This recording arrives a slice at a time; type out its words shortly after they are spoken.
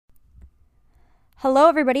Hello,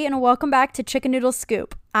 everybody, and welcome back to Chicken Noodle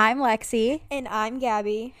Scoop. I'm Lexi. And I'm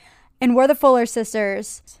Gabby. And we're the Fuller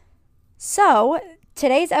Sisters. So,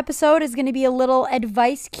 today's episode is going to be a little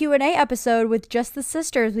advice Q&A episode with just the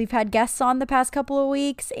sisters. We've had guests on the past couple of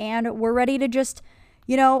weeks, and we're ready to just,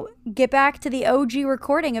 get back to the OG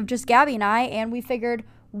recording of just Gabby and I, and we figured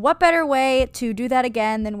what better way to do that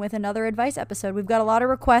again than with another advice episode. We've got a lot of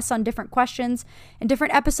requests on different questions and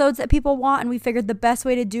different episodes that people want, and we figured the best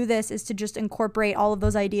way to do this is to just incorporate all of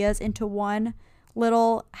those ideas into one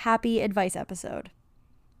little happy advice episode.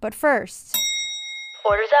 But first,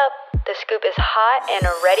 orders up. The scoop is hot and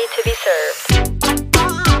ready to be served.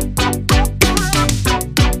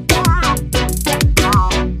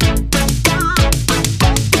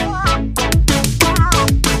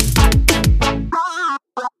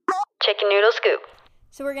 Chicken Noodle Scoop.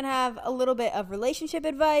 So we're going to have a little bit of relationship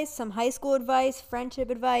advice, some high school advice, friendship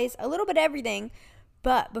advice, a little bit of everything.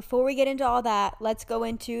 But before we get into all that, let's go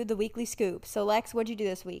into the weekly scoop. So Lex, what'd you do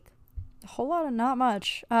this week? a whole lot of not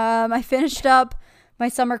much. I finished up my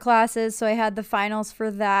summer classes, so I had the finals for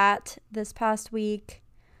that this past week.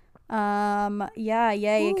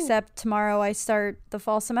 Yay, Ooh. except tomorrow I start the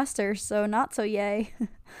fall semester, so not so yay.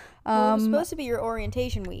 Well, it was supposed to be your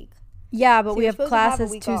orientation week. Yeah, but So we you're have supposed to have a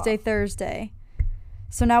classes week Tuesday, off. Thursday.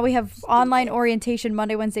 So now we have online orientation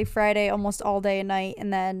Monday, Wednesday, Friday, almost all day and night,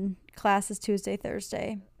 and then classes Tuesday,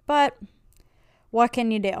 Thursday. But what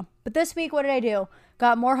can you do? But this week, what did I do?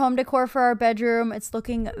 Got more home decor for our bedroom. It's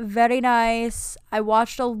looking very nice. I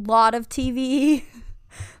watched a lot of TV,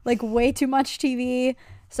 like way too much TV.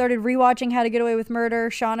 Started rewatching How to Get Away with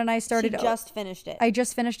Murder. Sean and I started. She just finished it. I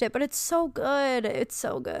just finished it, but it's so good. It's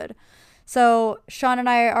so good. So Sean and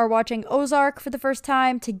I are watching Ozark for the first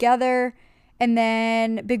time together. And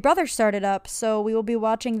then Big Brother started up, so we will be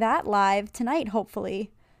watching that live tonight,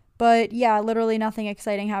 hopefully. But yeah, literally nothing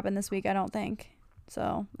exciting happened this week, I don't think.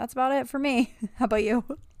 So that's about it for me. How about you?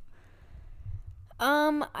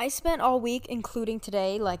 I spent all week, including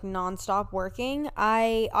today, like nonstop working.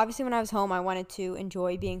 Obviously when I was home, I wanted to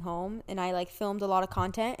enjoy being home, and I filmed a lot of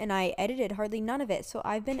content, and I edited hardly none of it. So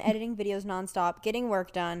I've been editing videos nonstop, getting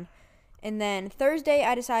work done. And then Thursday,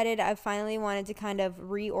 I decided I finally wanted to kind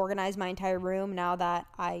of reorganize my entire room now that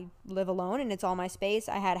I live alone and it's all my space.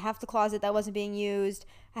 I had half the closet that wasn't being used.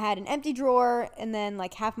 I had an empty drawer, and then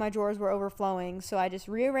half my drawers were overflowing. So I just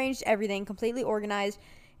rearranged everything, completely organized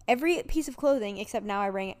every piece of clothing, except now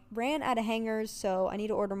I ran out of hangers, so I need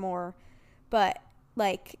to order more. But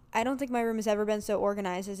I don't think my room has ever been so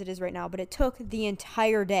organized as it is right now, but it took the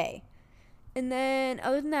entire day. And then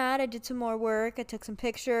other than that, I did some more work. I took some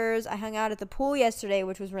pictures. I hung out at the pool yesterday,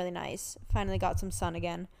 which was really nice. Finally got some sun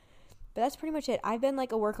again. But that's pretty much it. I've been a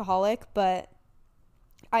workaholic, but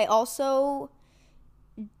I also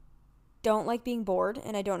don't like being bored,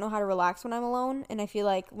 and I don't know how to relax when I'm alone. And I feel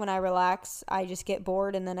like when I relax, I just get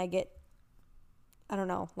bored, and then I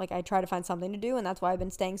try to find something to do, and that's why I've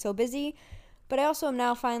been staying so busy. But I also am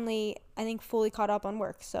now finally, I think, fully caught up on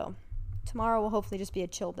work. So tomorrow will hopefully just be a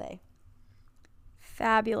chill day.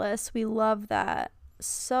 Fabulous. We love that.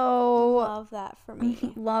 So Love that for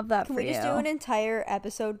me. love that Can for we you. just do an entire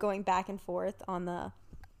episode going back and forth on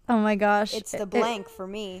Oh my gosh. it's the blank for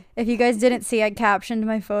me. If you guys didn't see, I captioned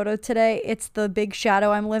my photo today. It's the big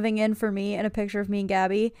shadow I'm living in for me, and a picture of me and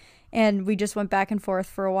Gabby. And we just went back and forth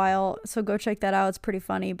for a while. So go check that out. It's pretty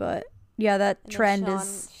funny. But yeah, that And then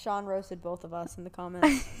trend Sean roasted both of us in the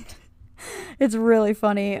comments. it's really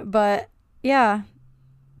funny. But yeah,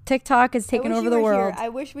 TikTok is taking over the world. I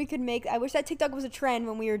wish that TikTok was a trend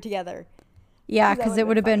when we were together. Yeah, 'Cause that because it would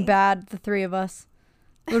would've have been been bad, the three of us.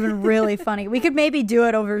 It would have been really funny. We could maybe do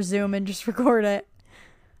it over Zoom and just record it.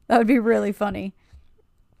 That would be really funny.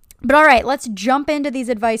 But all right, let's jump into these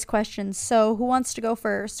advice questions. So who wants to go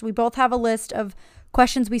first? We both have a list of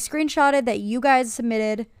questions we screenshotted that you guys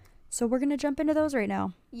submitted. So we're going to jump into those right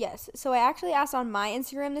now. Yes. So I actually asked on my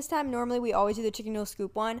Instagram this time. Normally we always do the Chicken Noodle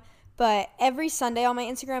Scoop one. But every Sunday on my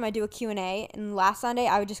Instagram, I do a Q&A. And last Sunday,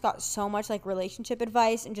 I just got so much relationship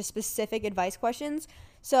advice and just specific advice questions.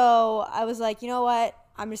 So I was like, you know what?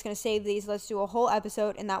 I'm just going to save these. Let's do a whole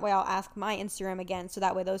episode. And that way I'll ask my Instagram again. So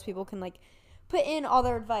that way those people can put in all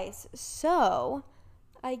their advice. So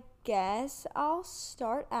I guess I'll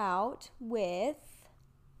start out with,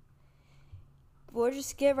 we'll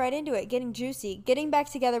just get right into it. Getting juicy. Getting back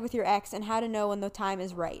together with your ex and how to know when the time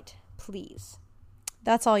is right. Please.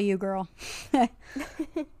 That's all you, girl.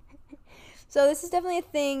 So this is definitely a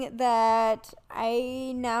thing that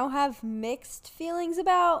I now have mixed feelings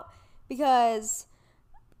about, because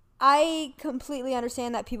I completely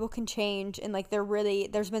understand that people can change, and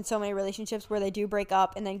there's been so many relationships where they do break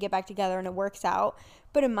up and then get back together and it works out.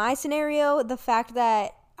 But in my scenario, the fact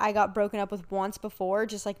that I got broken up with once before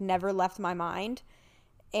just like never left my mind.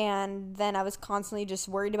 And then I was constantly just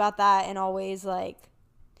worried about that and always like,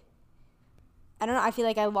 I don't know, I feel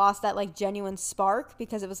like I lost that like genuine spark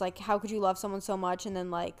because it was like, how could you love someone so much and then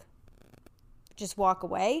like just walk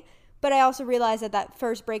away? But I also realized that that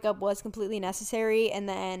first breakup was completely necessary, and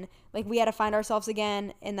then like we had to find ourselves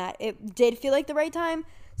again, and that it did feel like the right time.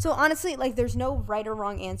 So honestly, like there's no right or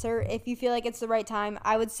wrong answer. If you feel like it's the right time,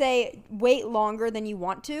 I would say wait longer than you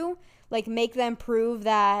want to. Like make them prove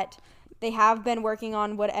that they have been working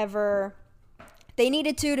on whatever they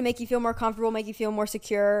needed to make you feel more comfortable, make you feel more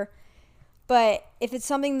secure. But if it's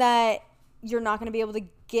something that you're not going to be able to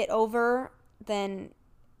get over, then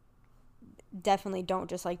definitely don't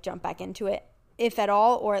just like jump back into it, if at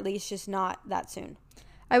all, or at least just not that soon.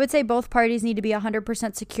 I would say both parties need to be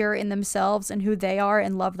 100% secure in themselves and who they are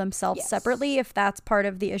and love themselves separately, if that's part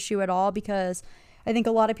of the issue at all, because I think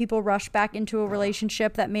a lot of people rush back into a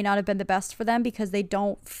relationship that may not have been the best for them because they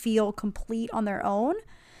don't feel complete on their own.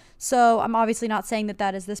 So I'm obviously not saying that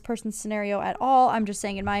that is this person's scenario at all. I'm just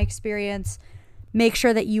saying in my experience, make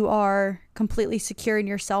sure that you are completely secure in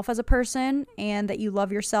yourself as a person and that you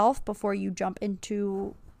love yourself before you jump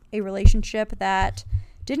into a relationship that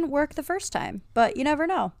didn't work the first time. But you never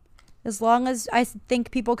know. As long as I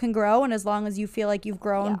think people can grow, and as long as you feel like you've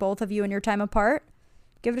grown, both of you in your time apart,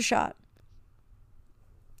 give it a shot.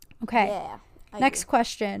 Okay. Yeah. Next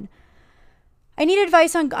question. I need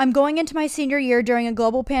advice on, I'm going into my senior year during a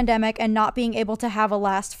global pandemic and not being able to have a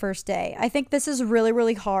last first day. I think this is really,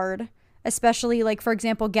 really hard. Especially, like, for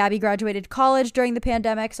example, Gabby graduated college during the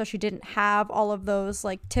pandemic, so she didn't have all of those,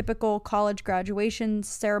 like, typical college graduation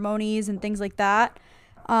ceremonies and things like that.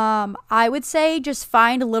 I would say just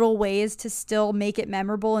find little ways to still make it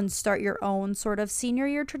memorable and start your own sort of senior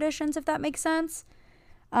year traditions, if that makes sense.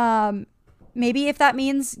 Maybe if that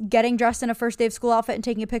means getting dressed in a first day of school outfit and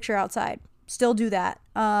taking a picture outside, still do that.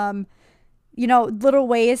 You know, little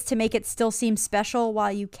ways to make it still seem special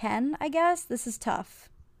while you can, I guess. This is tough.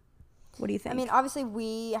 What do you think? I mean, obviously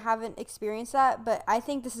we haven't experienced that, but I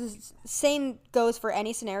think this is same goes for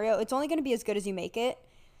any scenario. It's only going to be as good as you make it.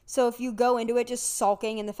 So if you go into it just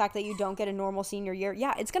sulking in the fact that you don't get a normal senior year,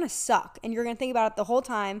 yeah, it's going to suck and you're going to think about it the whole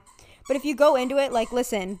time. But if you go into it like,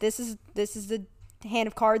 listen, this is the hand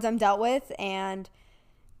of cards I'm dealt with, and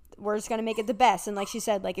we're just going to make it the best. And like she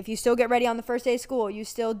said, like if you still get ready on the first day of school, you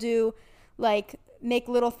still do like make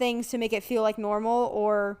little things to make it feel like normal,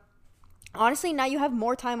 or honestly, now you have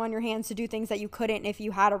more time on your hands to do things that you couldn't if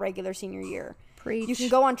you had a regular senior year. Preach. You can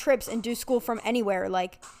go on trips and do school from anywhere.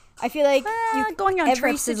 Like, I feel like going on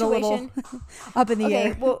trips is a little up in the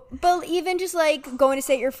air. Well, but even just like going to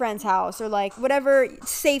stay at your friend's house or like whatever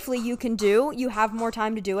safely you can do, you have more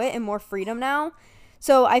time to do it and more freedom now.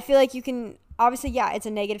 So I feel like you can, obviously, yeah, it's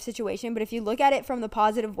a negative situation, but if you look at it from the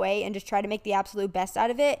positive way and just try to make the absolute best out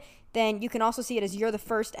of it, then you can also see it as you're the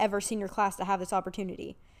first ever senior class to have this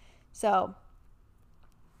opportunity. So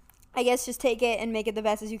I guess just take it and make it the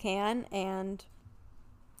best as you can and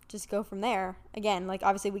just go from there. Again, like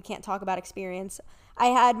obviously we can't talk about experience. I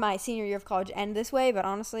had my senior year of college end this way, but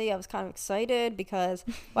honestly I was kind of excited because,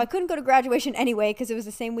 well, I couldn't go to graduation anyway because it was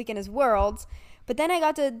the same weekend as Worlds. But then I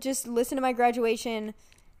got to just listen to my graduation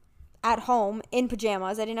at home in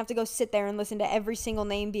pajamas. I didn't have to go sit there and listen to every single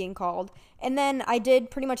name being called. And then I did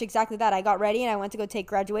pretty much exactly that. I got ready and I went to go take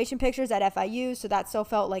graduation pictures at FIU, so that still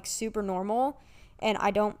felt like super normal. And I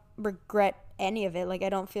don't regret any of it. Like I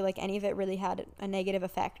don't feel like any of it really had a negative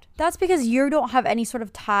effect. That's because you don't have any sort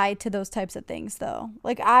of tie to those types of things, though.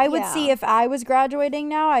 Like I would see if I was graduating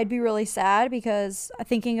now, I'd be really sad because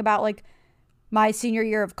thinking about like my senior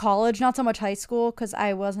year of college, not so much high school because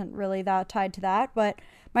I wasn't really that tied to that, but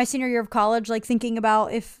my senior year of college, like thinking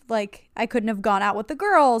about if like I couldn't have gone out with the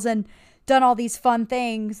girls and done all these fun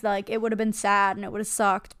things, like it would have been sad and it would have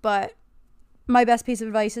sucked. But my best piece of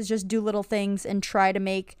advice is just do little things and try to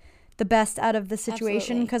make the best out of the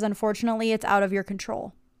situation because unfortunately it's out of your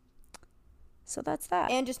control. So that's that.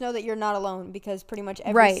 And just know that you're not alone because pretty much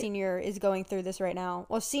every senior is going through this right now.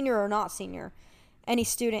 Well, senior or not senior, any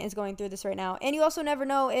student is going through this right now. And you also never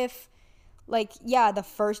know if like, yeah, the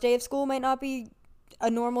first day of school might not be a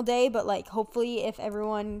normal day, but like hopefully if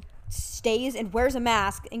everyone stays and wears a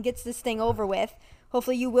mask and gets this thing over with,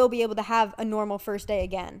 hopefully you will be able to have a normal first day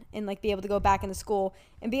again and like be able to go back into school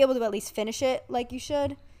and be able to at least finish it like you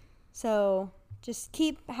should. So just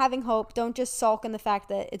keep having hope. Don't just sulk in the fact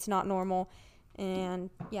that it's not normal, and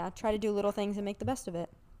yeah, try to do little things and make the best of it.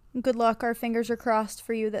 Good luck. Our fingers are crossed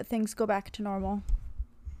for you that things go back to normal.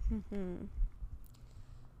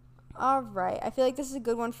 All right, I feel like this is a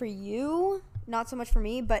good one for you. not so much for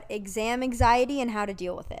me, but exam anxiety and how to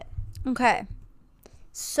deal with it. Okay.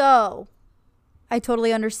 So, I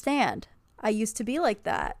totally understand. I used to be like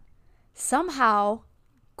that. Somehow,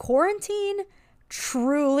 quarantine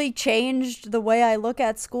truly changed the way I look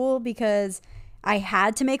at school because I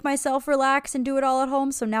had to make myself relax and do it all at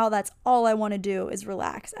home. So now that's all I want to do is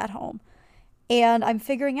relax at home. And I'm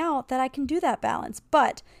figuring out that I can do that balance.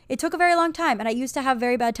 But it took a very long time. And I used to have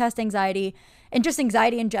very bad test anxiety and just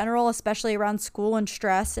anxiety in general, especially around school and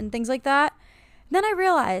stress and things like that. And then I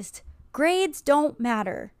realized grades don't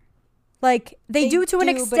matter. Like, they do to an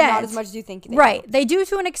extent. But not as much as you think they Right. do. They do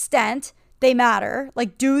to an extent. They matter.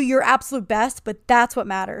 Like, do your absolute best, but that's what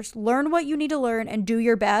matters. Learn what you need to learn and do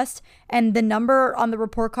your best. And the number on the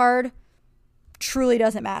report card truly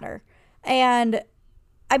doesn't matter. And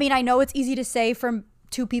I mean, I know it's easy to say from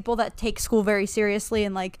two people that take school very seriously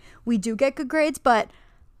and like we do get good grades, but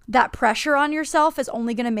that pressure on yourself is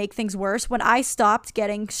only going to make things worse. When I stopped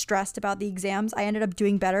getting stressed about the exams, I ended up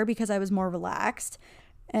doing better because I was more relaxed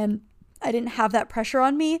and I didn't have that pressure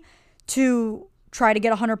on me to try to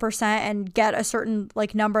get 100% and get a certain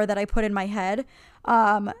like number that I put in my head.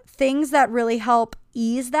 Things that really help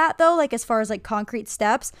ease that though, like as far as like concrete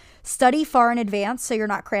steps, study far in advance so you're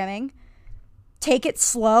not cramming. Take it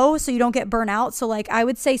slow so you don't get burnt out. So like I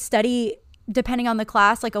would say study depending on the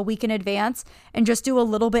class like a week in advance and just do a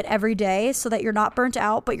little bit every day so that you're not burnt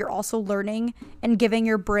out, but you're also learning and giving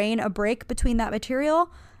your brain a break between that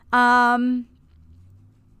material.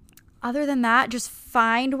 Other than that, just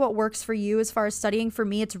find what works for you as far as studying. For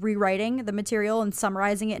me, it's rewriting the material and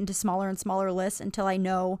summarizing it into smaller and smaller lists until I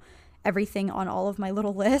know everything on all of my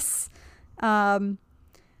little lists.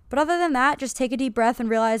 But other than that, just take a deep breath and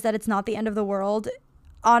realize that it's not the end of the world.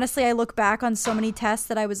 Honestly, I look back on so many tests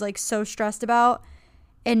that I was like so stressed about,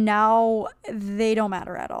 and now they don't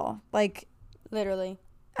matter at all. Like, literally.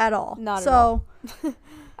 At all. Not at all. So,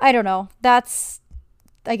 I don't know. That's,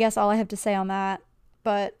 I guess, all I have to say on that.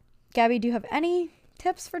 But Gabby, do you have any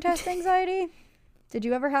tips for test anxiety? Did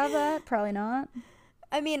you ever have that? Probably not.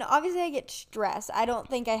 I mean, obviously I get stressed. I don't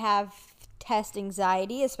think I have test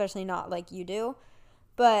anxiety, especially not like you do.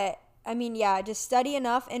 But, I mean, yeah, just study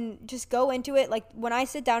enough and just go into it. Like, when I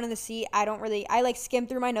sit down in the seat, I like skim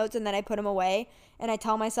through my notes and then I put them away. And I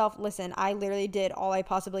tell myself, listen, I literally did all I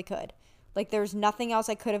possibly could. Like, there's nothing else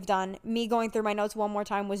I could have done. Me going through my notes one more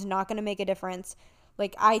time was not going to make a difference.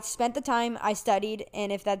 Like, I spent the time, I studied,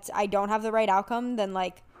 and if I don't have the right outcome, then,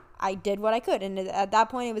 like, I did what I could. And at that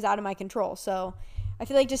point, it was out of my control. So, I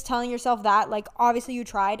feel like just telling yourself that, like, obviously you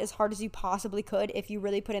tried as hard as you possibly could if you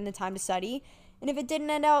really put in the time to study. And if it didn't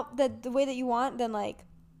end out the way that you want, then, like,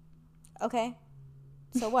 okay.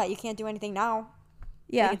 So what? You can't do anything now.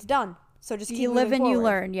 Yeah. Like, it's done. So just keep You live and moving you forward.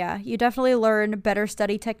 learn, yeah. You definitely learn better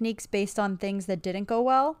study techniques based on things that didn't go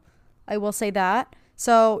well. I will say that.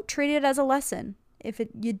 So treat it as a lesson if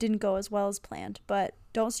you didn't go as well as planned. But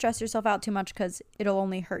don't stress yourself out too much because it'll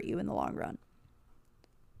only hurt you in the long run.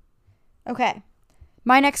 Okay.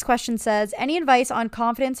 My next question says, any advice on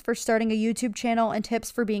confidence for starting a YouTube channel and tips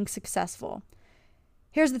for being successful?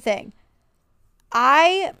 Here's the thing.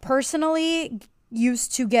 I personally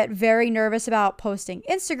used to get very nervous about posting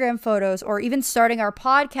Instagram photos or even starting our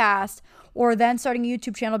podcast or then starting a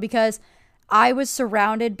YouTube channel because I was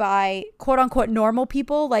surrounded by quote unquote normal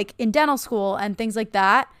people like in dental school and things like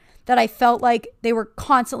that I felt like they were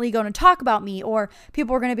constantly going to talk about me, or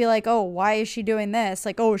people were going to be like, oh, why is she doing this?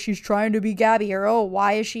 Like, oh, she's trying to be Gabby, or oh,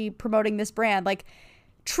 why is she promoting this brand? Like,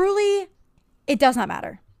 truly, it does not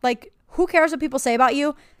matter. Like, who cares what people say about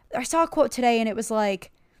you? I saw a quote today and it was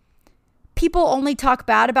like, people only talk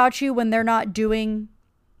bad about you when they're not doing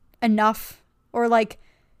enough, or like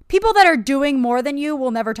people that are doing more than you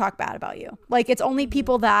will never talk bad about you. Like, it's only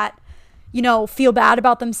people that, you know, feel bad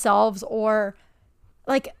about themselves or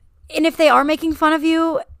like, and if they are making fun of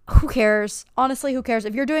you, who cares? Honestly, who cares?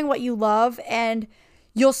 If you're doing what you love and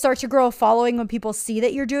you'll start to grow a following when people see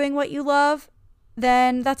that you're doing what you love,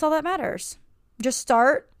 then that's all that matters. Just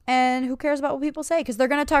start, and who cares about what people say? Because they're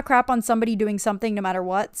going to talk crap on somebody doing something no matter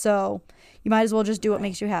what. So you might as well just do what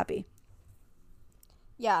makes you happy.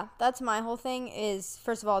 Yeah, that's my whole thing is,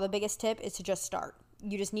 first of all, the biggest tip is to just start.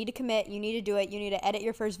 You just need to commit. You need to do it. You need to edit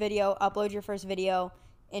your first video, upload your first video,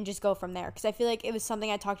 and just go from there. Because I feel like it was something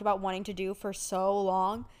I talked about wanting to do for so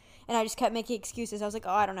long, and I just kept making excuses. I was like,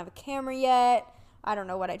 oh, I don't have a camera yet. I don't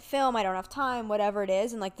know what I'd film. I don't have time, whatever it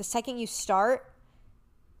is. And, like, the second you start,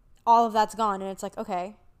 all of that's gone. And it's like,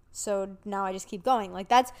 okay, so now I just keep going. Like,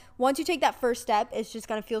 that's, once you take that first step, it's just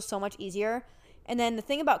going to feel so much easier. And then the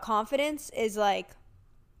thing about confidence is, like,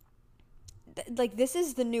 this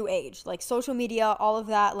is the new age. Like, social media, all of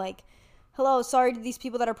that, like, hello, sorry to these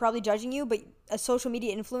people that are probably judging you, but a social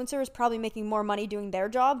media influencer is probably making more money doing their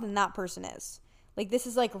job than that person is. Like, this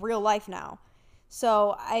is like real life now.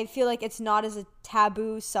 So I feel like it's not as a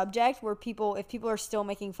taboo subject where if people are still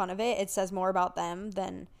making fun of it, it says more about them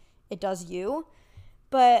than it does you.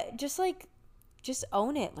 But just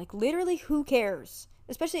own it. Like, literally, who cares?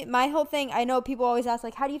 Especially my whole thing, I know people always ask,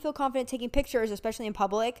 like, how do you feel confident taking pictures, especially in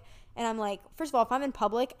public? And I'm like, first of all, if I'm in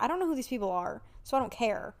public, I don't know who these people are, so I don't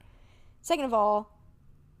care. Second of all,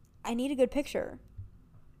 I need a good picture.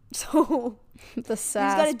 So The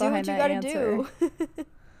sass you just gotta do what you gotta do.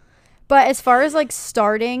 But as far as like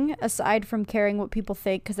starting, aside from caring what people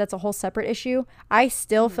think, because that's a whole separate issue, I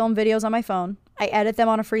still film videos on my phone. I edit them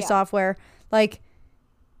on a free software. Like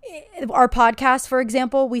our podcast, for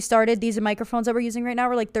example, we started, these microphones that we're using right now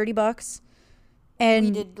were like $30. And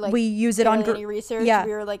We did, like, we use it on any research. Yeah.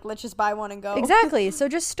 We were like, let's just buy one and go. Exactly. So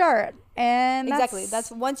just start. And Exactly.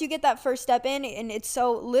 That's once you get that first step in, and it's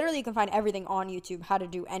so literally you can find everything on YouTube, how to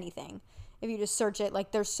do anything. If you just search it,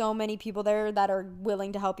 like, there's so many people there that are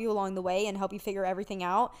willing to help you along the way and help you figure everything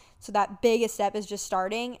out. So that biggest step is just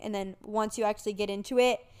starting, and then once you actually get into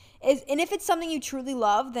it, and if it's something you truly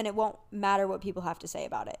love, then it won't matter what people have to say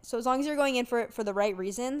about it. So as long as you're going in for it for the right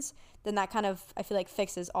reasons, then that kind of, I feel like,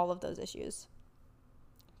 fixes all of those issues.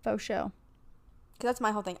 faux show. Because that's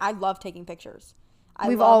my whole thing. I love taking pictures.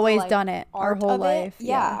 We've love the, always like, done it our art whole of it. life.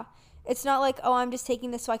 Yeah. It's not like, oh, I'm just taking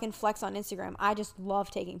this so I can flex on Instagram. I just love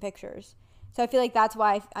taking pictures. So I feel like that's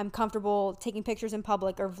why I'm comfortable taking pictures in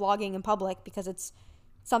public or vlogging in public, because it's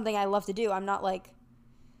something I love to do. I'm not like,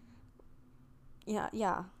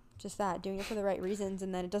 just that, doing it for the right reasons,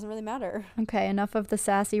 and then it doesn't really matter. Okay, enough of the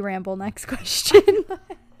sassy ramble. Next question.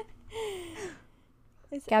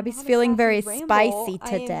 Gabby's Not a feeling sassy very ramble. spicy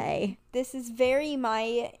today. This is very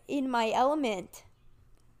in my element.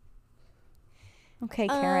 Okay,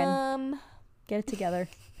 Karen, get it together.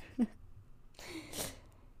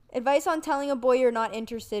 Advice on telling a boy you're not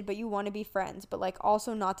interested, but you want to be friends, but like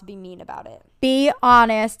also not to be mean about it. Be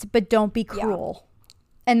honest, but don't be cruel.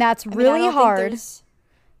 And that's I really don't think hard there's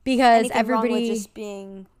because anything wrong with everybody. just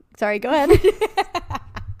being. Sorry, go ahead.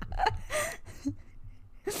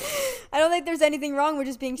 I don't think there's anything wrong with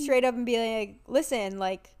just being straight up and being like, listen,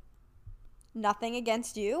 like, nothing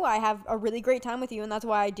against you. I have a really great time with you, and that's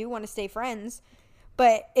why I do want to stay friends.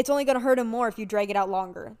 But it's only going to hurt him more if you drag it out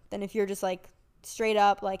longer than if you're just like straight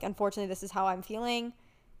up, like, unfortunately, this is how I'm feeling.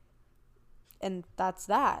 And that's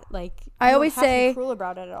that. Like, I always don't have to say, be cruel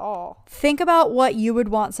about it at all. think about what you would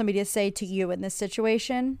want somebody to say to you in this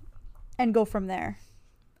situation and go from there.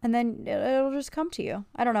 And then it'll just come to you.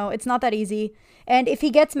 I don't know. It's not that easy. And if he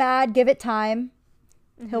gets mad, give it time.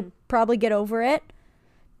 Mm-hmm. He'll probably get over it.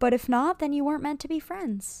 But if not, then you weren't meant to be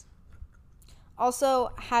friends.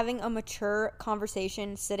 Also, having a mature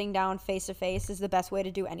conversation, sitting down face to face, is the best way to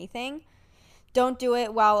do anything. Don't do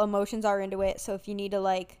it while emotions are into it. So if you need to,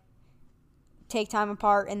 like, take time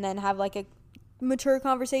apart and then have, like, a mature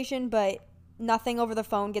conversation, but nothing over the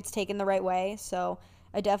phone gets taken the right way. So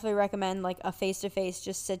I definitely recommend, like, a face-to-face,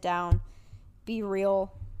 just sit down, be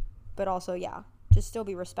real, but also, just still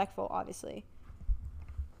be respectful, obviously.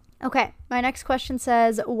 Okay, my next question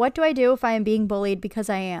says, what do I do if I am being bullied because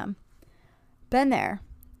I am? Been there.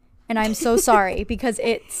 And I'm so sorry because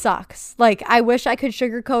it sucks. Like, I wish I could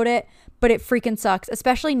sugarcoat it, but it freaking sucks.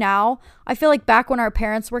 Especially now. I feel like back when our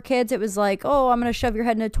parents were kids, it was like, oh, I'm going to shove your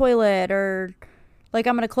head in a toilet, or like,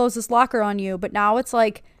 I'm going to close this locker on you. But now it's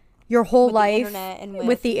like your whole life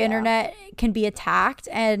with the internet can be attacked,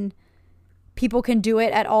 and people can do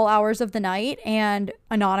it at all hours of the night and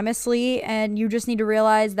anonymously. And you just need to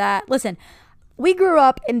realize that, listen, we grew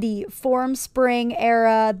up in the Forum Spring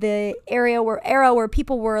era, the era where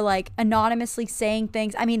people were like anonymously saying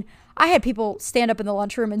things. I mean, I had people stand up in the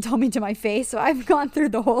lunchroom and tell me to my face. So I've gone through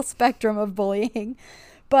the whole spectrum of bullying,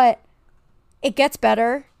 but it gets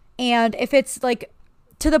better. And if it's like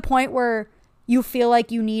to the point where you feel like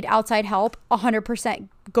you need outside help, 100%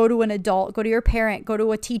 go to an adult, go to your parent, go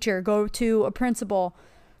to a teacher, go to a principal,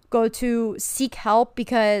 go to seek help,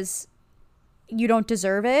 because you don't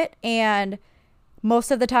deserve it. And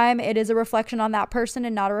most of the time it is a reflection on that person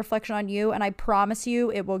and not a reflection on you. And I promise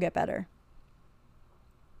you it will get better.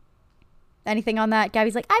 Anything on that?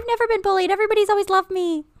 Gabby's like, I've never been bullied. Everybody's always loved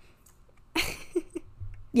me.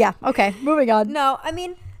 Yeah. Okay. Moving on. No, I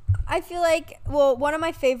mean, I feel like, well, one of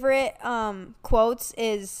my favorite quotes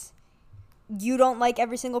is, you don't like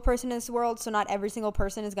every single person in this world, so not every single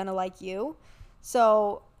person is going to like you.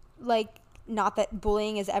 So, like, not that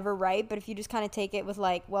bullying is ever right, but if you just kind of take it with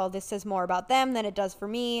like, well, this says more about them than it does for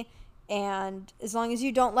me. And as long as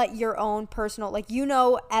you don't let your own personal, like, you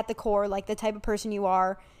know, at the core, like, the type of person you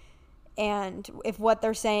are, and if what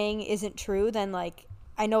they're saying isn't true, then like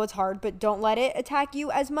I know it's hard, but don't let it attack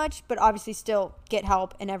you as much, but obviously still get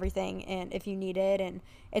help and everything, and if you need it, and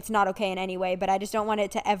it's not okay in any way. But I just don't want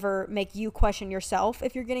it to ever make you question yourself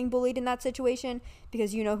if you're getting bullied in that situation,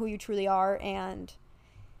 because you know who you truly are. And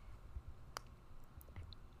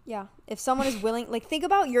yeah, if someone is willing, like, think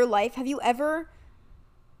about your life. Have you ever,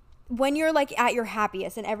 when you're like at your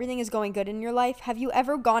happiest and everything is going good in your life, have you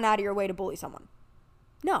ever gone out of your way to bully someone?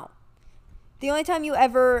 No. The only time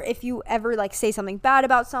if you ever like say something bad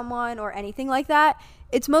about someone or anything like that,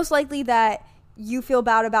 it's most likely that you feel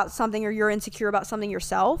bad about something or you're insecure about something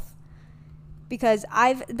yourself. Because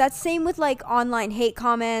that's same with like online hate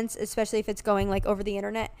comments, especially if it's going like over the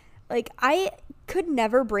internet. Like, I could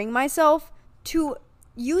never bring myself to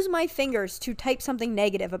use my fingers to type something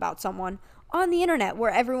negative about someone on the internet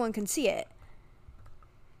where everyone can see it.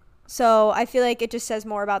 So I feel like it just says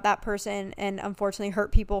more about that person, and unfortunately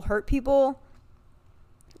hurt people.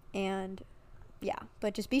 And yeah,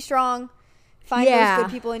 but just be strong. Find those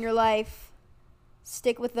good people in your life.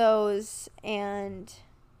 Stick with those, and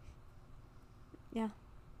yeah.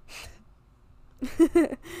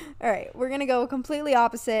 All right, we're going to go completely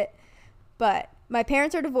opposite. But my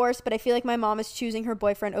parents are divorced, but I feel like my mom is choosing her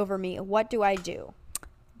boyfriend over me. What do I do?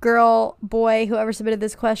 Girl, boy, whoever submitted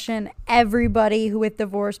this question, everybody who with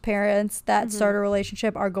divorced parents that start a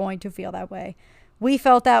relationship are going to feel that way. We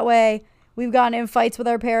felt that way. We've gotten in fights with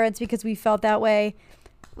our parents because we felt that way.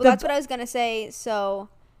 Well, that's what I was going to say. So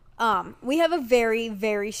we have a very,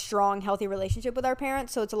 very strong, healthy relationship with our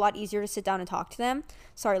parents, so it's a lot easier to sit down and talk to them.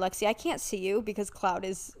 Sorry, Lexi, I can't see you because Cloud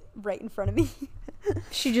is right in front of me.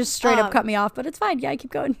 She just straight up cut me off, but it's fine. Yeah, I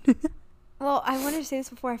keep going. Well, I wanted to say this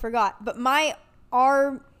before I forgot, but my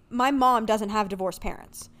mom doesn't have divorced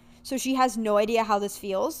parents, so she has no idea how this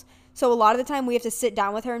feels. So a lot of the time we have to sit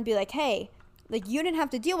down with her and be like, hey, like, you didn't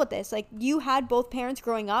have to deal with this. Like, you had both parents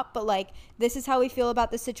growing up, but like, this is how we feel about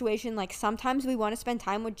this situation. Like, sometimes we want to spend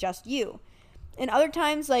time with just you, and other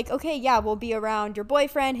times, like, okay, yeah, we'll be around your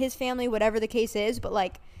boyfriend, his family, whatever the case is, but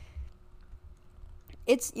like,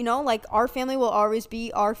 it's, you know, like, our family will always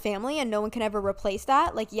be our family, and no one can ever replace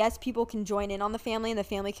that. Like, yes, people can join in on the family and the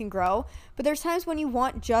family can grow, but there's times when you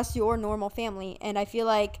want just your normal family. And I feel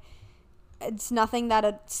like it's nothing that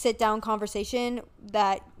a sit down conversation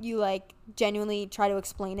that you like genuinely try to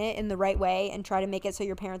explain it in the right way and try to make it so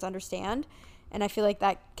your parents understand. And I feel like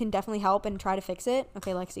that can definitely help and try to fix it.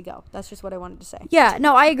 Okay, Lexi, go. That's just what I wanted to say. Yeah,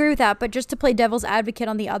 no, I agree with that. But just to play devil's advocate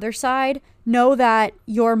on the other side, know that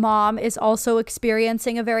your mom is also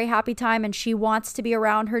experiencing a very happy time and she wants to be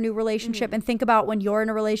around her new relationship. And think about when you're in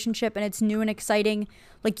a relationship and it's new and exciting.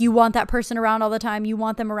 Like, you want that person around all the time. You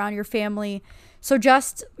want them around your family. So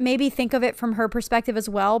just maybe think of it from her perspective as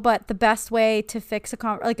well. But the best way to fix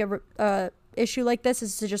a issue like this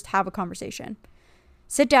is to just have a conversation.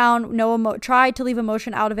 Sit down, try to leave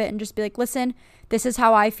emotion out of it and just be like, listen, this is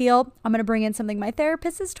how I feel. I'm going to bring in something my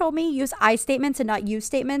therapist has told me. Use I statements and not you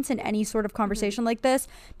statements in any sort of conversation like this,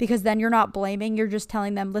 because then you're not blaming. You're just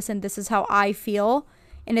telling them, listen, this is how I feel.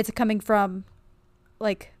 And it's coming from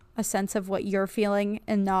like a sense of what you're feeling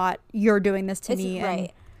and not you're doing this to me. Right.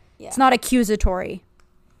 And yeah. It's not accusatory.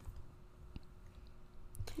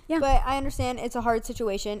 Yeah. But I understand it's a hard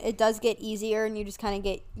situation. It does get easier and you just kind of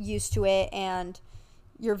get used to it, and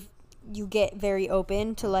you get very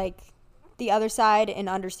open to like the other side and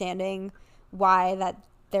understanding why that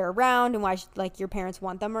they're around and why like your parents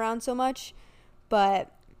want them around so much.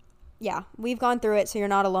 But yeah, we've gone through it, so you're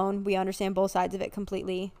not alone. We understand both sides of it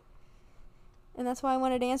completely. And that's why I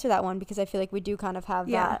wanted to answer that one, because I feel like we do kind of have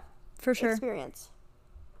that for sure experience.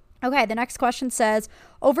 Okay, the next question says,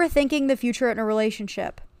 overthinking the future in a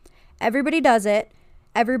relationship. Everybody does it.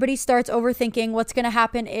 Everybody starts overthinking what's going to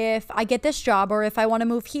happen if I get this job, or if I want to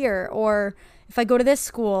move here, or if I go to this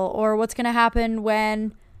school, or what's going to happen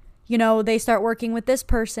when, you know, they start working with this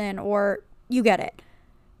person, or you get it.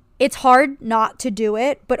 It's hard not to do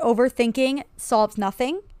it, but overthinking solves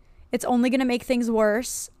nothing. It's only going to make things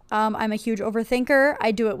worse. I'm a huge overthinker.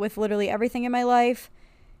 I do it with literally everything in my life.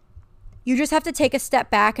 You just have to take a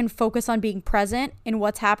step back and focus on being present in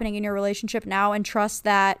what's happening in your relationship now, and trust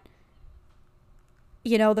that,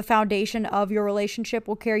 you know, the foundation of your relationship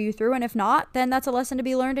will carry you through. And if not, then that's a lesson to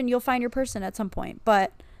be learned and you'll find your person at some point.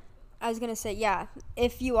 But I was going to say, yeah,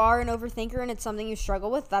 if you are an overthinker and it's something you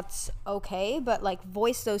struggle with, that's okay. But like,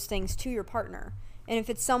 voice those things to your partner. And if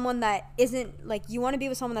it's someone that isn't, like, you want to be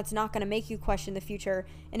with someone that's not going to make you question the future.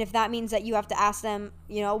 And if that means that you have to ask them,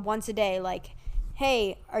 you know, once a day, like,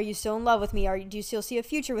 hey, are you still in love with me? Do you still see a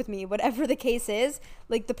future with me? Whatever the case is,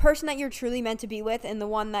 like, the person that you're truly meant to be with and the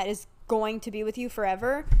one that is going to be with you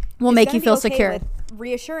forever will is make gonna you be feel okay secure. with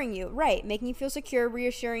reassuring you, right? Making you feel secure,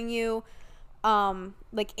 reassuring you,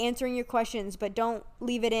 like answering your questions, but don't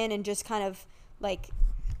leave it in and just kind of like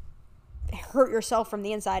hurt yourself from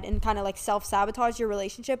the inside and kind of like self-sabotage your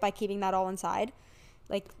relationship by keeping that all inside.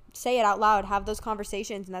 Like, say it out loud, have those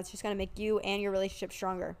conversations, and that's just going to make you and your relationship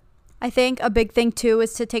stronger. I think a big thing too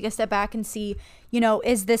is to take a step back and see, you know,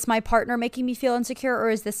 is this my partner making me feel insecure, or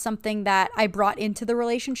is this something that I brought into the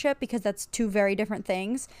relationship? Because that's two very different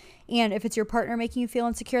things. And if it's your partner making you feel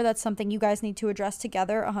insecure, that's something you guys need to address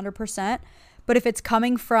together 100%. But if it's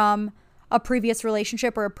coming from a previous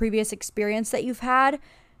relationship or a previous experience that you've had,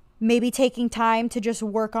 maybe taking time to just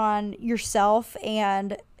work on yourself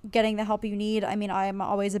and getting the help you need. I mean, I'm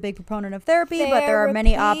always a big proponent of therapy, but there are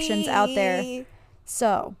many options out there.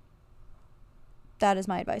 So that is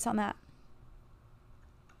my advice on that.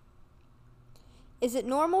 Is it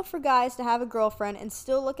normal for guys to have a girlfriend and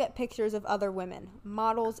still look at pictures of other women,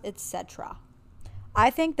 models, etc.?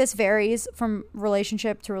 I think this varies from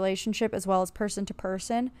relationship to relationship as well as person to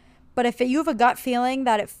person. But if you have a gut feeling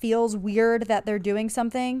that it feels weird that they're doing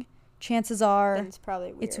something, chances are Then it's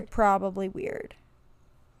probably weird. it's probably weird.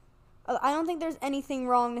 I don't think there's anything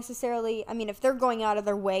wrong necessarily. I mean, if they're going out of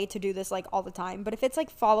their way to do this like all the time, but if it's like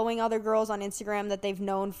following other girls on Instagram that they've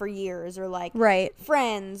known for years, or like Right.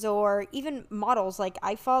 friends, or even models, like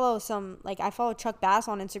I follow Chuck Bass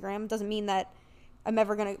on Instagram. Doesn't mean that I'm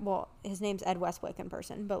ever gonna, well, his name's Ed Westwick in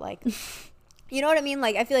person, but like, you know what I mean?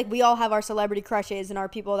 Like, I feel like we all have our celebrity crushes and our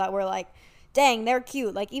people that we're like, dang, they're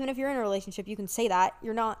cute. Like, even if you're in a relationship, you can say that.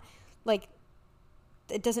 You're not like,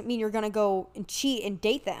 it doesn't mean you're going to go and cheat and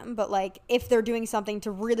date them, but like if they're doing something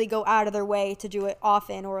to really go out of their way to do it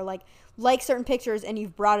often, or like certain pictures and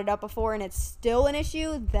you've brought it up before and it's still an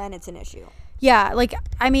issue, then it's an issue. Yeah, like,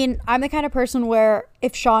 I mean, I'm the kind of person where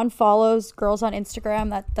if Sean follows girls on Instagram,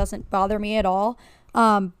 that doesn't bother me at all.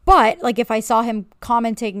 But like if I saw him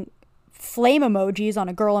commenting flame emojis on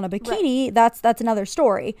a girl in a bikini, right, that's another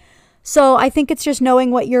story. So I think it's just knowing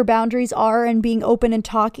what your boundaries are and being open and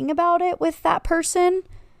talking about it with that person.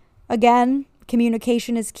 Again,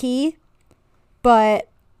 communication is key. But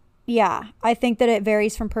yeah, I think that it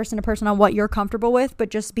varies from person to person on what you're comfortable with, but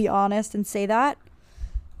just be honest and say that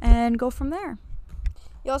and go from there.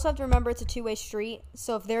 You also have to remember it's a two-way street.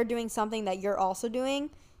 So if they're doing something that you're also doing,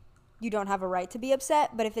 you don't have a right to be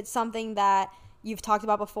upset. But if it's something that you've talked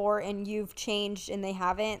about before and you've changed and they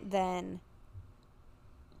haven't, then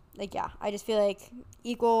like, yeah, I just feel like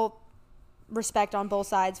equal respect on both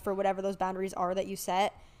sides for whatever those boundaries are that you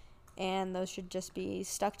set, and those should just be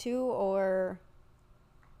stuck to, or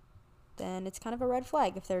then it's kind of a red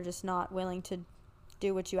flag if they're just not willing to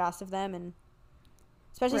do what you asked of them. And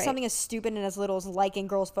especially right, something as stupid and as little as liking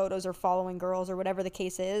girls' photos or following girls or whatever the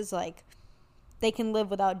case is, like, they can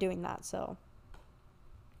live without doing that. So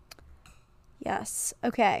yes.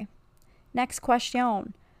 Okay. Next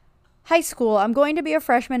question. High school, I'm going to be a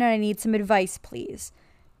freshman and I need some advice, please.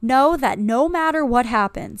 Know that no matter what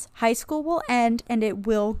happens, high school will end and it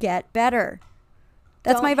will get better.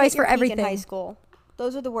 That's don't my advice hit your for peak everything. in high school.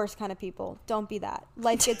 Those are the worst kind of people. Don't be that.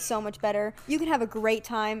 Life gets so much better. You can have a great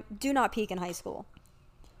time. Do not peak in high school.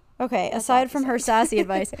 Okay, That's aside from her sassy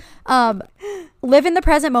advice, live in the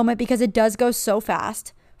present moment because it does go so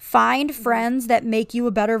fast. Find friends that make you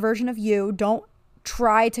a better version of you. Don't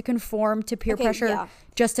try to conform to peer pressure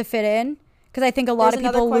just to fit in, because I think a lot of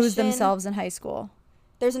people lose themselves in high school.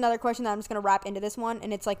 There's another question that I'm just going to wrap into this one,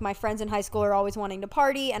 and it's like, my friends in high school are always wanting to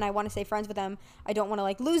party and I want to stay friends with them. I don't want to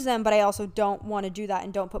like lose them, but I also don't want to do that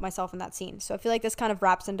and don't put myself in that scene. So I feel like this kind of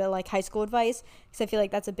wraps into like high school advice, because I feel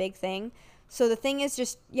like that's a big thing. So the thing is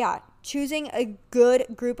just, choosing a good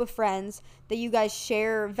group of friends that you guys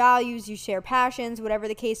share values, you share passions, whatever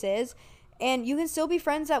the case is. And you can still be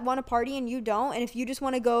friends that want to party and you don't. And if you just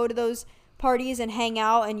want to go to those parties and hang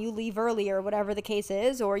out and you leave early or whatever the case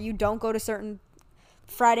is, or you don't go to certain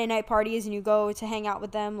Friday night parties and you go to hang out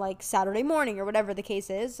with them like Saturday morning or whatever the case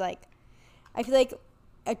is, like, I feel like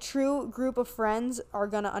a true group of friends are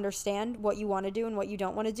going to understand what you want to do and what you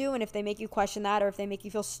don't want to do. And if they make you question that, or if they make you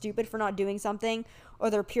feel stupid for not doing something, or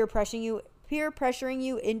they're peer pressuring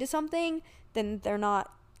you into something, then they're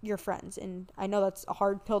not your friends. And I know that's a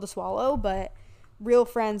hard pill to swallow, but real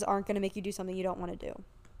friends aren't going to make you do something you don't want to do.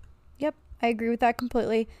 Yep, I agree with that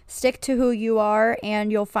completely. Stick to who you are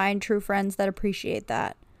and you'll find true friends that appreciate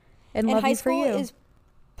that and love you for you. High school is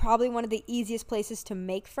probably one of the easiest places to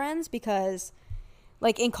make friends, because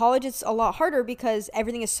like in college it's a lot harder because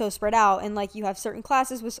everything is so spread out, and like you have certain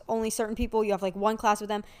classes with only certain people, you have like one class with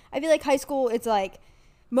them. I feel like high school, it's like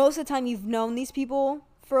most of the time you've known these people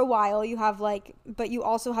for a while, you have like, but you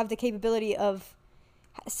also have the capability of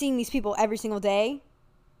seeing these people every single day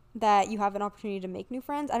that you have an opportunity to make new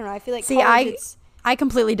friends. I don't know. I feel like See, I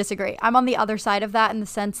completely disagree. I'm on the other side of that in the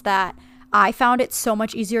sense that I found it so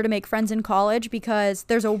much easier to make friends in college because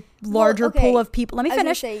there's a larger pool of people. Let me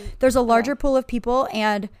finish. There's a larger pool of people,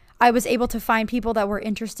 and I was able to find people that were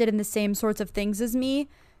interested in the same sorts of things as me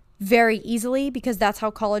very easily because that's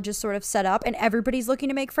how college is sort of set up, and everybody's looking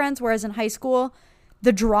to make friends, whereas in high school,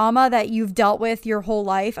 the drama that you've dealt with your whole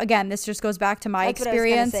life, again, this just goes back to my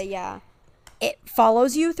experience. What I was gonna say, yeah. It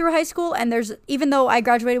follows you through high school, and even though I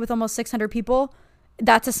graduated with almost 600 people,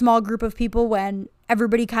 that's a small group of people when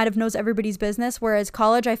everybody kind of knows everybody's business, whereas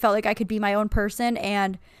college, I felt like I could be my own person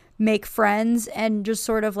and make friends and just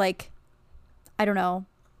sort of like, I don't know,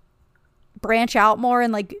 branch out more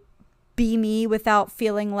and like be me without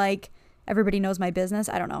feeling like everybody knows my business.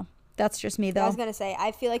 I don't know. That's just me, though. I was going to say,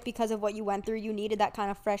 I feel like because of what you went through, you needed that kind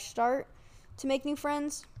of fresh start to make new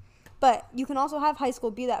friends. But you can also have high school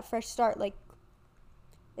be that fresh start. Like,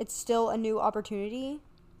 it's still a new opportunity.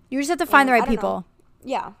 You just have to find the right people.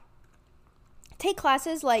 Yeah. Take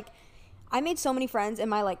classes. Like, I made so many friends in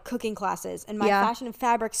my, like, cooking classes and my fashion and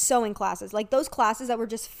fabric sewing classes. Like, those classes that were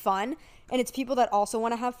just fun. And it's people that also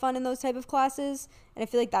want to have fun in those type of classes. And I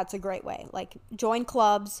feel like that's a great way. Like, join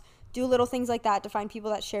clubs. Do little things like that to find people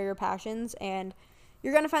that share your passions. And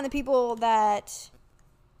you're going to find the people that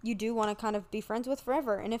you do want to kind of be friends with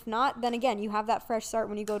forever. And if not, then again, you have that fresh start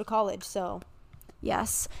when you go to college. So,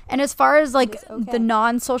 yes. And as far as, like, the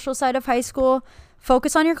non-social side of high school,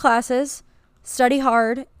 focus on your classes, study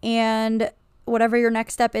hard, and whatever your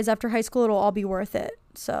next step is after high school, it'll all be worth it.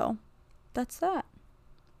 So, that's that.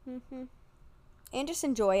 Mm-hmm. And just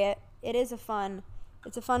enjoy it. It's a fun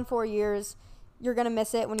 4 years. You're going to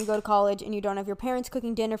miss it when you go to college and you don't have your parents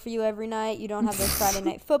cooking dinner for you every night. You don't have those Friday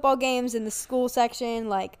night football games in the school section.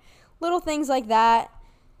 Like, little things like that.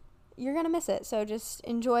 You're going to miss it. So just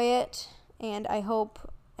enjoy it. And I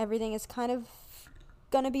hope everything is kind of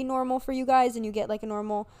going to be normal for you guys and you get, like, a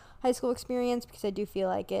normal high school experience because I do feel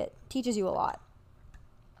like it teaches you a lot.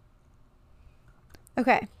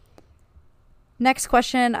 Okay. Next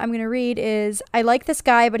question I'm going to read is, I like this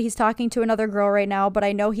guy, but he's talking to another girl right now, but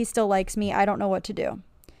I know he still likes me. I don't know what to do.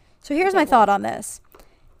 So here's my thought on this.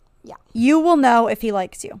 Yeah. You will know if he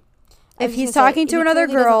likes you. If he's talking to another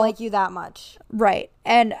girl. He doesn't like you that much. Right.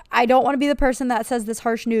 And I don't want to be the person that says this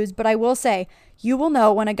harsh news, but I will say, you will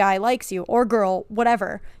know when a guy likes you, or girl,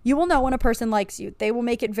 whatever. You will know when a person likes you. They will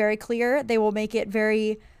make it very clear. They will make it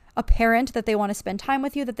very apparent that they want to spend time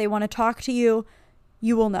with you, that they want to talk to you.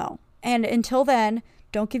 You will know. And until then,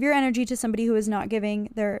 don't give your energy to somebody who is not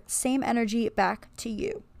giving their same energy back to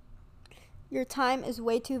you. Your time is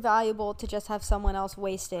way too valuable to just have someone else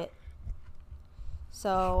waste it.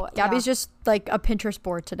 So, Gabby's just like a Pinterest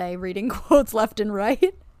board today, reading quotes left and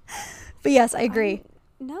right. But yes, I agree.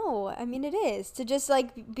 I mean, it is. To just,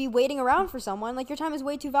 like, be waiting around for someone. Like, your time is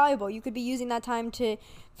way too valuable. You could be using that time to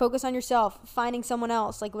focus on yourself, finding someone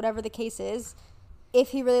else, like, whatever the case is. If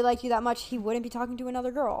he really liked you that much, he wouldn't be talking to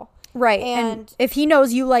another girl. Right. And if he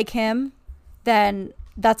knows you like him, then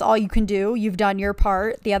that's all you can do. You've done your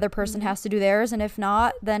part. The other person has to do theirs. And if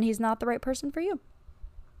not, then he's not the right person for you.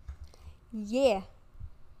 Yeah.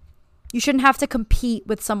 You shouldn't have to compete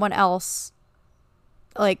with someone else.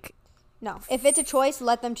 Like, no. If it's a choice,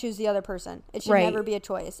 let them choose the other person. It should never be a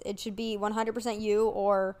choice. It should be 100% you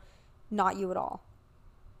or not you at all.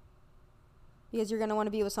 Because you're going to want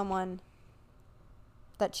to be with someone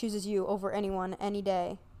that chooses you over anyone any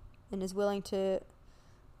day and is willing to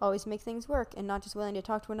always make things work and not just willing to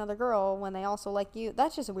talk to another girl when they also like you.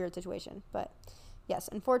 That's just a weird situation. But yes,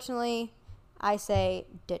 unfortunately, I say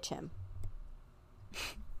ditch him.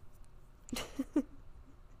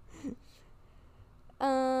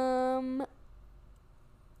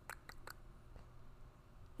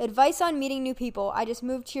 Advice on meeting new people. I just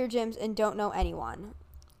moved cheer gyms and don't know anyone.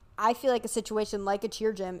 I feel like a situation like a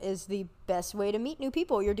cheer gym is the best way to meet new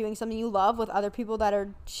people. You're doing something you love with other people that are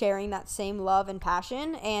sharing that same love and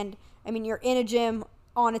passion. And, I mean, you're in a gym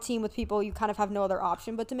on a team with people. You kind of have no other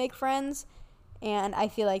option but to make friends. And I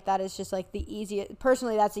feel like that is just, like, the easiest.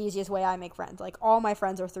 Personally, that's the easiest way I make friends. Like, all my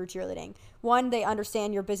friends are through cheerleading. One, they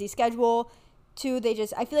understand your busy schedule. Two,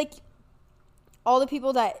 I feel like all the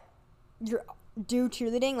people that do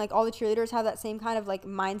cheerleading, like, all the cheerleaders have that same kind of, like,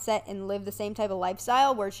 mindset and live the same type of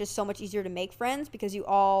lifestyle where it's just so much easier to make friends because you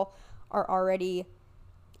all are already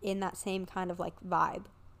in that same kind of, like, vibe.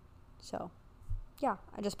 So, yeah,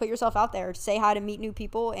 I just put yourself out there, say hi to meet new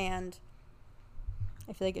people, and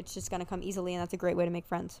I feel like it's just going to come easily, and that's a great way to make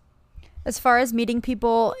friends. As far as meeting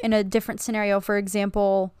people in a different scenario, for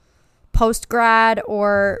example, post grad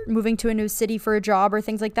or moving to a new city for a job or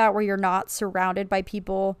things like that, where you're not surrounded by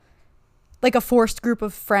people, like a forced group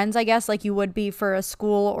of friends, I guess, like you would be for a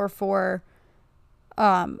school or for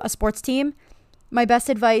a sports team. My best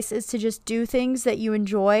advice is to just do things that you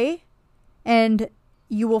enjoy, and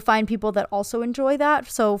you will find people that also enjoy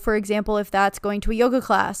that. So for example, if that's going to a yoga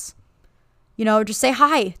class, you know, just say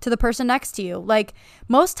hi to the person next to you. Like,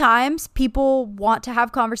 most times people want to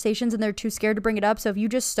have conversations and they're too scared to bring it up. So if you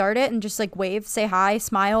just start it and just like wave, say hi,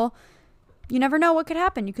 smile, you never know what could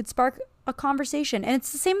happen. You could spark a conversation. And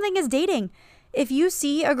it's the same thing as dating. If you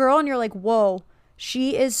see a girl and you're like, whoa,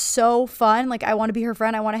 she is so fun, like I want to be her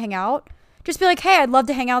friend, I want to hang out, just be like, hey, I'd love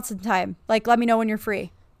to hang out sometime. Like, let me know when you're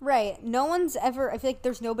free. Right. No one's ever, I feel like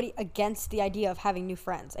there's nobody against the idea of having new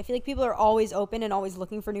friends. I feel like people are always open and always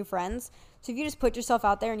looking for new friends. So if you just put yourself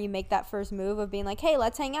out there and you make that first move of being like, hey,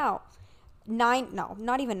 let's hang out. Not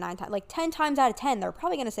even 9 times, like 10 times out of 10, they're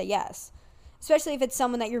probably going to say yes. Especially if it's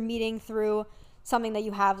someone that you're meeting through something that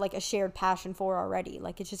you have like a shared passion for already.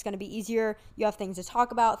 Like, it's just going to be easier. You have things to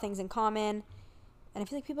talk about, things in common. And I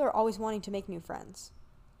feel like people are always wanting to make new friends.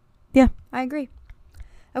 Yeah, I agree.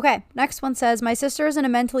 Okay, next one says, my sister is in a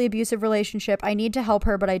mentally abusive relationship. I need to help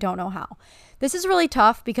her, but I don't know how. This is really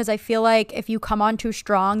tough because I feel like if you come on too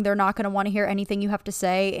strong, they're not going to want to hear anything you have to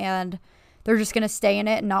say, and they're just going to stay in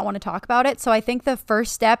it and not want to talk about it. So I think the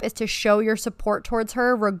first step is to show your support towards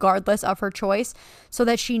her regardless of her choice, so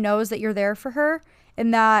that she knows that you're there for her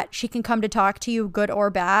and that she can come to talk to you, good or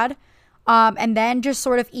bad. And then just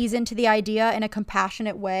sort of ease into the idea in a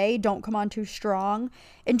compassionate way. Don't come on too strong,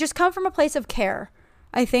 and just come from a place of care.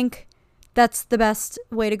 I think that's the best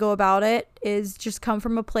way to go about it, is just come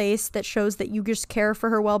from a place that shows that you just care for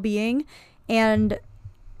her well-being and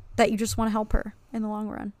that you just want to help her in the long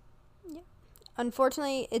run. Yeah.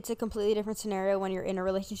 Unfortunately, it's a completely different scenario when you're in a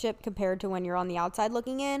relationship compared to when you're on the outside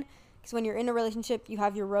looking in. Because when you're in a relationship, you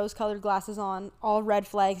have your rose-colored glasses on. All red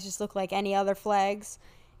flags just look like any other flags.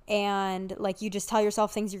 And like, you just tell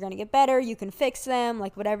yourself things are going to get better, you can fix them,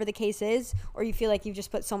 like whatever the case is, or you feel like you've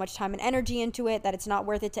just put so much time and energy into it that it's not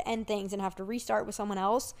worth it to end things and have to restart with someone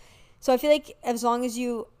else. So I feel like as long as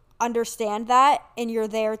you understand that and you're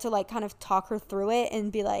there to like kind of talk her through it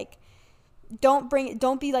and be like, don't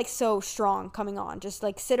be like so strong coming on, just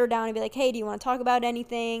like sit her down and be like, hey, do you want to talk about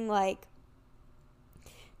anything? Like,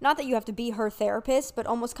 not that you have to be her therapist, but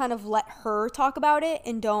almost kind of let her talk about it,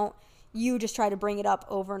 and don't you just try to bring it up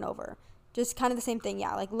over and over. Just kind of the same thing.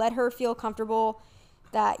 Yeah, like let her feel comfortable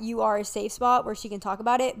that you are a safe spot where she can talk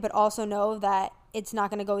about it, but also know that it's not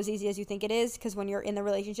going to go as easy as you think it is, because when you're in the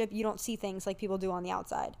relationship, you don't see things like people do on the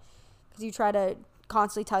outside, because you try to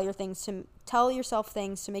constantly tell yourself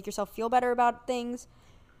things to make yourself feel better about things,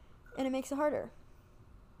 and it makes it harder.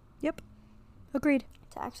 Yep. Agreed.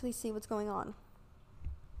 To actually see what's going on.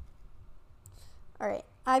 All right.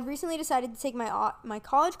 I've recently decided to take my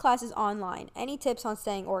college classes online. Any tips on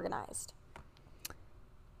staying organized?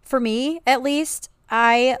 For me, at least,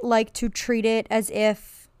 I like to treat it as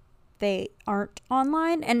if they aren't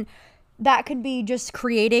online. And that could be just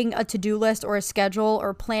creating a to-do list or a schedule,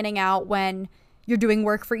 or planning out when you're doing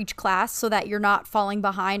work for each class so that you're not falling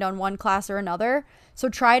behind on one class or another. So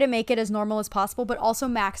try to make it as normal as possible, but also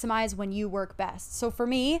maximize when you work best. So for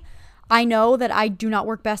me, I know that I do not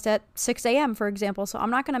work best at 6 a.m., for example, so I'm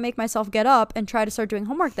not going to make myself get up and try to start doing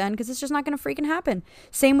homework then, because it's just not going to freaking happen.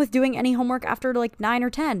 Same with doing any homework after like 9 or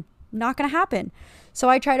 10. Not going to happen. So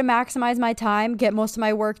I try to maximize my time, get most of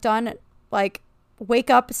my work done, like wake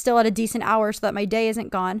up still at a decent hour so that my day isn't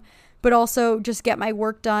gone, but also just get my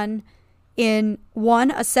work done in,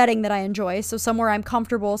 one, a setting that I enjoy, so somewhere I'm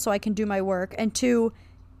comfortable so I can do my work, and two,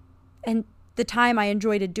 and the time I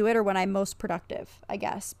enjoy to do it, or when I'm most productive, I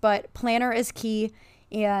guess. But planner is key,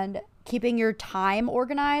 and keeping your time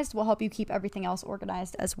organized will help you keep everything else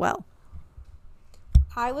organized as well.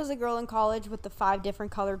 I was a girl in college with the 5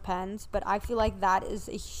 different colored pens, but I feel like that is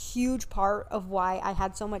a huge part of why I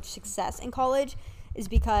had so much success in college, is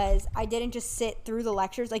because I didn't just sit through the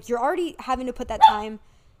lectures. Like, you're already having to put that time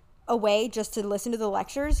away just to listen to the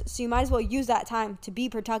lectures, so you might as well use that time to be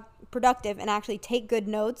productive and actually take good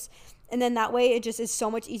notes. And then that way it just is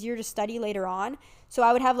so much easier to study later on. So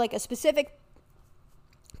I would have like a specific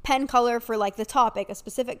pen color for like the topic, a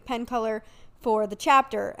specific pen color for the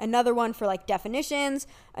chapter, another one for like definitions,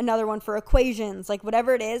 another one for equations, like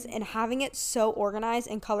whatever it is. And having it so organized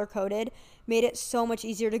and color coded made it so much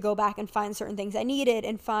easier to go back and find certain things I needed,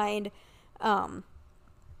 and find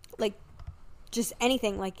like just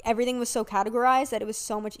anything. Like, everything was so categorized that it was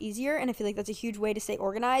so much easier, and I feel like that's a huge way to stay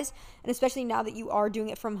organized. And especially now that you are doing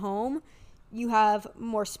it from home, you have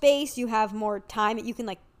more space, you have more time that you can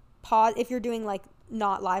like pause. If you're doing like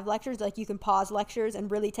not live lectures. Like, you can pause lectures and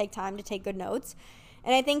really take time to take good notes.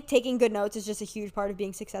 And I think taking good notes is just a huge part of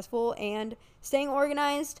being successful and staying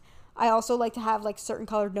organized. I also like to have, like, certain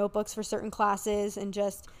colored notebooks for certain classes, and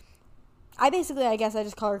just, I guess I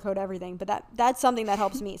just color code everything, but that's something that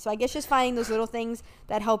helps me. So I guess just finding those little things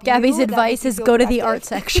that help Gabby's you. advice is go to the art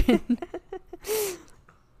section.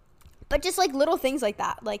 But just, like, little things like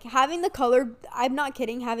that. Like, having the colored, I'm not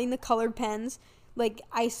kidding, having the colored pens, like,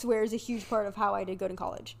 I swear is a huge part of how I did good in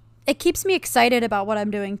college. It keeps me excited about what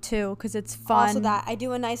I'm doing too, because it's fun. Also that, I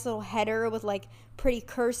do a nice little header with, like, pretty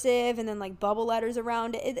cursive and then, like, bubble letters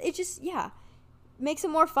around it. It just, yeah, makes it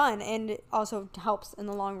more fun, and it also helps in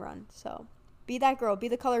the long run. So be that girl. Be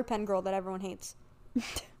the colored pen girl that everyone hates.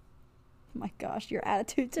 My gosh, your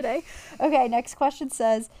attitude today. Okay, next question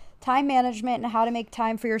says, time management and how to make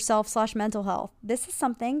time for yourself/mental health. This is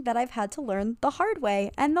something that I've had to learn the hard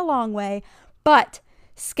way and the long way, but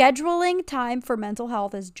scheduling time for mental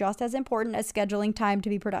health is just as important as scheduling time to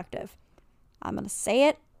be productive. I'm going to say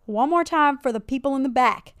it one more time for the people in the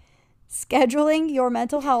back. Scheduling your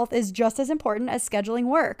mental health is just as important as scheduling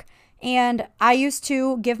work. And I used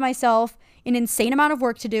to give myself an insane amount of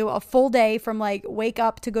work to do, a full day from, like, wake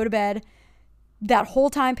up to go to bed. That whole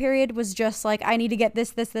time period was just like, I need to get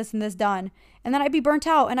this, and this done. And then I'd be burnt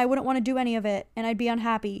out and I wouldn't want to do any of it and I'd be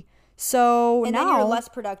unhappy. So and now, then you're less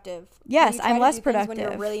productive. Yes, I'm less productive. When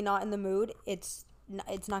you're really not in the mood, it's not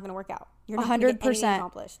going to work out. You're not going to get anything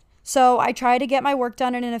accomplished. So I try to get my work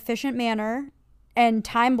done in an efficient manner and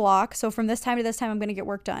time block. So from this time to this time, I'm going to get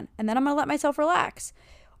work done. And then I'm going to let myself relax.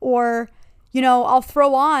 Or, I'll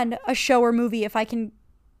throw on a show or movie if I can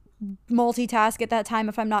multitask at that time,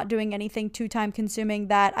 if I'm not doing anything too time consuming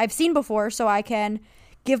that I've seen before, so I can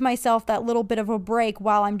give myself that little bit of a break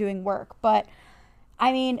while I'm doing work. But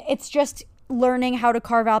I mean, it's just learning how to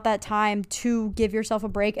carve out that time to give yourself a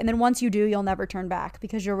break. And then once you do, you'll never turn back,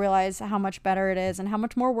 because you'll realize how much better it is and how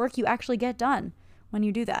much more work you actually get done when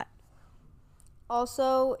you do that.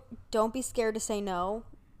 Also, don't be scared to say no,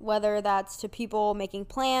 whether that's to people making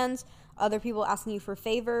plans, other people asking you for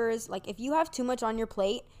favors. Like, if you have too much on your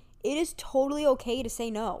plate, it is totally okay to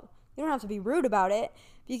say no. You don't have to be rude about it.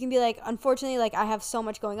 But you can be like, unfortunately, like, I have so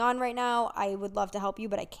much going on right now. I would love to help you,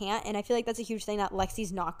 but I can't. And I feel like that's a huge thing that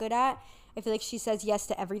Lexi's not good at. I feel like she says yes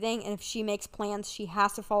to everything. And if she makes plans, she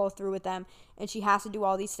has to follow through with them. And she has to do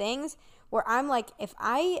all these things. Where I'm like, if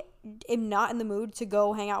I am not in the mood to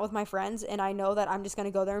go hang out with my friends and I know that I'm just going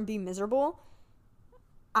to go there and be miserable,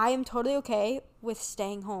 I am totally okay with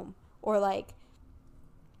staying home. Or, like,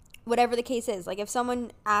 whatever the case is. Like, if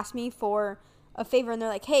someone asks me for a favor and they're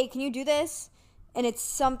like, hey, can you do this? And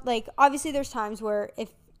it's like, obviously there's times where if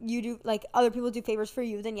you do, like, other people do favors for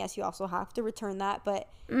you, then yes, you also have to return that. But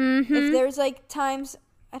if there's, like, times,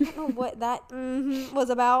 I don't know what that was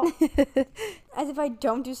about, as if I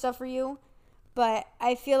don't do stuff for you. But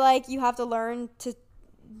I feel like you have to learn to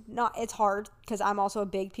not, it's hard because I'm also a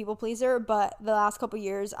big people pleaser, but the last couple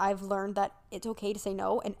years I've learned that it's okay to say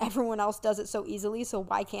no, and everyone else does it so easily, so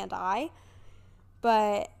why can't I?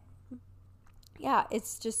 But yeah,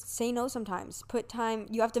 it's just say no sometimes. Put time,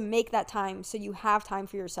 you have to make that time so you have time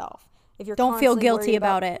for yourself. If you're Don't feel guilty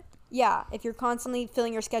about it. Yeah, if you're constantly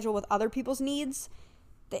filling your schedule with other people's needs,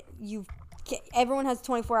 that everyone has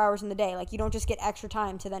 24 hours in the day. Like, you don't just get extra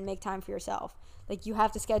time to then make time for yourself. Like, you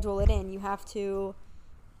have to schedule it in. You have to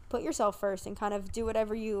put yourself first and kind of do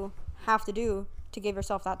whatever you have to do to give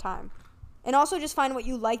yourself that time. And also just find what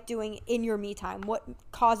you like doing in your me time. What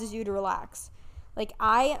causes you to relax. Like,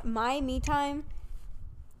 my me time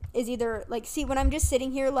is either, like, see, when I'm just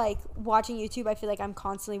sitting here, like, watching YouTube, I feel like I'm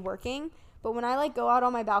constantly working. But when I, like, go out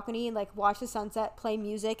on my balcony and, like, watch the sunset, play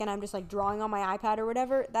music, and I'm just, like, drawing on my iPad or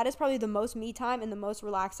whatever, that is probably the most me time and the most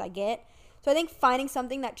relaxed I get. So I think finding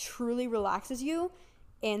something that truly relaxes you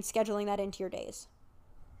and scheduling that into your days.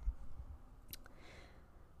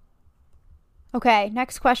 Okay,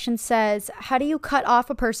 next question says, how do you cut off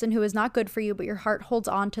a person who is not good for you, but your heart holds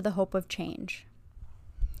on to the hope of change?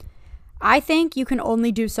 I think you can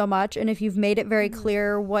only do so much, and if you've made it very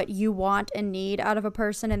clear what you want and need out of a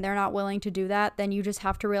person and they're not willing to do that, then you just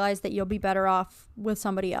have to realize that you'll be better off with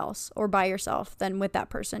somebody else or by yourself than with that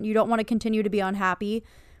person. You don't want to continue to be unhappy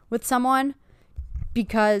with someone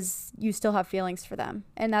because you still have feelings for them.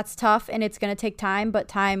 And that's tough, and it's going to take time, but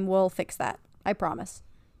time will fix that. I promise.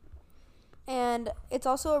 And it's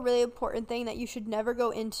also a really important thing that you should never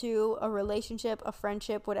go into a relationship, a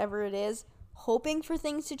friendship, whatever it is, hoping for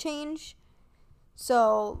things to change.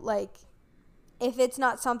 So, like, if it's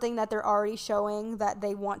not something that they're already showing that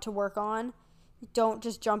they want to work on, don't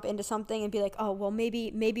just jump into something and be like, oh, well,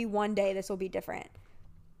 maybe one day this will be different.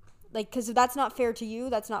 Like, because that's not fair to you.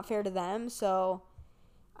 That's not fair to them. So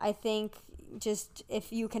I think just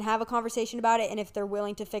if you can have a conversation about it and if they're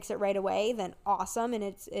willing to fix it right away, then awesome, and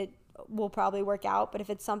it will probably work out. But if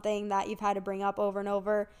it's something that you've had to bring up over and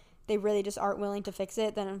over, they really just aren't willing to fix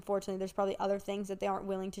it, then unfortunately there's probably other things that they aren't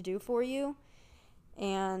willing to do for you.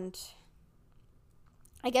 And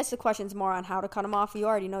I guess the question's more on how to cut them off. You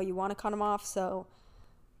already know you want to cut them off, so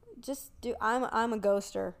just do. I'm a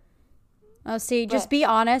ghoster. Oh, see, just be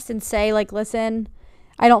honest and say, like, listen,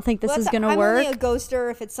 I don't think this is going to work. I'm only a ghoster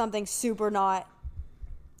if it's something super not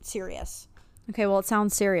serious. Okay, well, it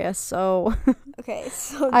sounds serious, so. Okay,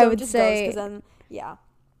 so I don't would just say, ghost, 'cause then, yeah.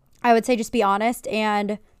 I would say just be honest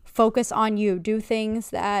and focus on you. Do things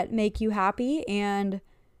that make you happy and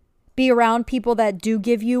be around people that do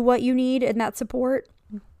give you what you need and that support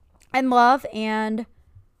and love, and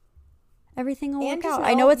everything will work out.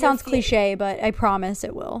 I know it sounds cliche, but I promise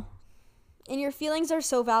it will. And your feelings are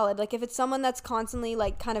so valid. Like, if it's someone that's constantly,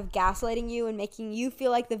 like, kind of gaslighting you and making you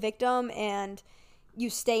feel like the victim, and you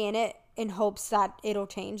stay in it in hopes that it'll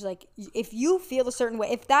change, like, if you feel a certain way,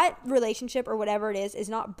 if that relationship or whatever it is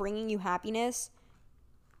not bringing you happiness,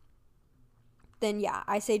 then yeah,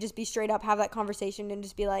 I say just be straight up, have that conversation, and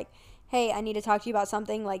just be like, hey, I need to talk to you about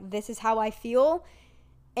something. Like, this is how I feel.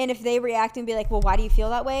 And if they react and be like, well, why do you feel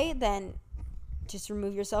that way? Then just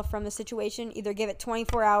remove yourself from the situation. Either give it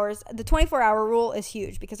 24 hours. The 24-hour rule is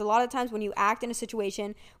huge, because a lot of times when you act in a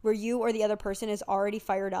situation where you or the other person is already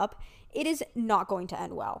fired up, it is not going to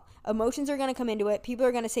end well. Emotions are going to come into it. People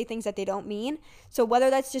are going to say things that they don't mean. So whether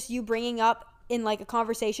that's just you bringing up in, like, a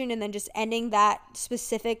conversation and then just ending that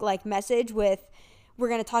specific, like, message with, we're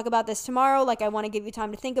going to talk about this tomorrow, like, I want to give you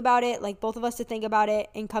time to think about it, like, both of us to think about it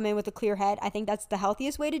and come in with a clear head. I think that's the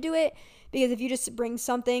healthiest way to do it, because if you just bring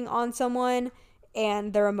something on someone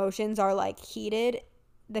and their emotions are, like, heated,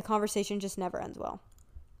 the conversation just never ends well.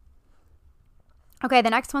 Okay, the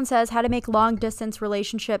next one says how to make long distance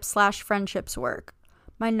relationships / friendships work.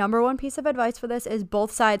 My number one piece of advice for this is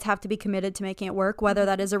both sides have to be committed to making it work, whether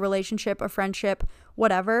that is a relationship, a friendship,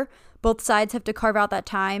 whatever. Both sides have to carve out that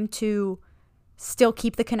time to still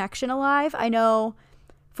keep the connection alive. I know,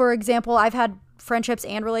 for example, I've had friendships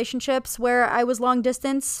and relationships where I was long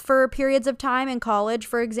distance for periods of time in college.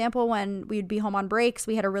 For example, when we'd be home on breaks,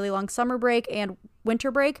 we had a really long summer break and winter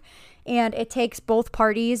break, and it takes both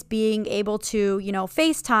parties being able to,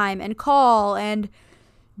 FaceTime and call and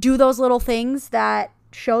do those little things that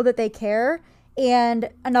show that they care. And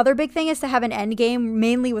another big thing is to have an end game,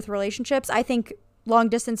 mainly with relationships. I think long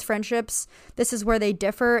distance friendships, this is where they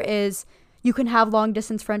differ, is you can have long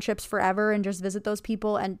distance friendships forever and just visit those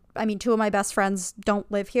people. And I mean, 2 of my best friends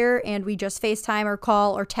don't live here, and we just FaceTime or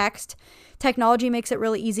call or text. Technology makes it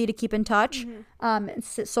really easy to keep in touch.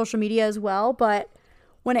 Social media as well. But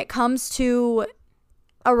when it comes to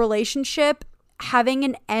a relationship, having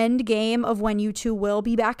an end game of when you two will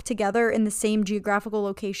be back together in the same geographical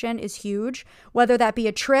location is huge. Whether that be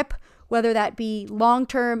a trip, whether that be long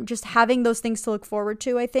term, just having those things to look forward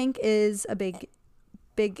to, I think, is a big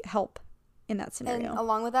help in that scenario. And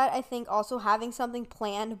along with that, I think also having something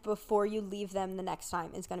planned before you leave them the next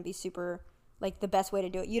time is going to be super, like, the best way to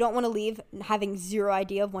do it. You don't want to leave having zero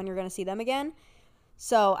idea of when you're going to see them again.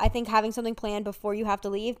 So I think having something planned before you have to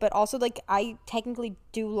leave, but also, like, I technically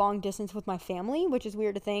do long distance with my family, which is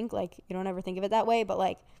weird to think. Like, you don't ever think of it that way, but,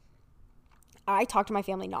 like, I talk to my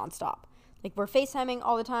family nonstop. Like, we're FaceTiming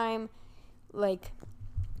all the time, like,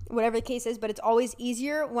 whatever the case is, but it's always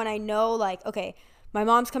easier when I know, like, okay, my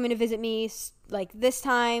mom's coming to visit me, like, this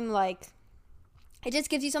time. Like, it just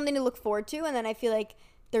gives you something to look forward to, and then I feel like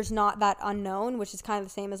there's not that unknown, which is kind of the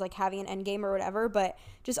same as, like, having an end game or whatever. But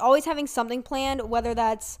just always having something planned, whether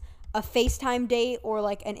that's a FaceTime date or,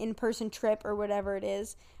 like, an in-person trip or whatever it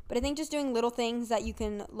is. But I think just doing little things that you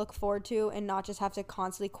can look forward to and not just have to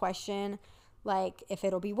constantly question, like, if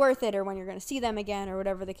it'll be worth it or when you're going to see them again or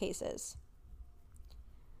whatever the case is.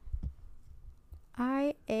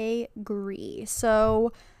 I agree.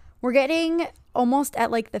 So we're getting almost at,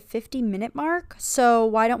 like, the 50-minute mark. So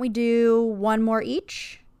why don't we do one more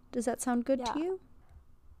each? Does that sound good to you?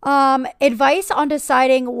 Advice on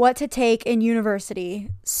deciding what to take in university.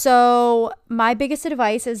 So my biggest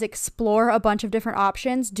advice is explore a bunch of different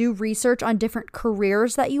options. Do research on different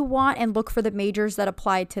careers that you want and look for the majors that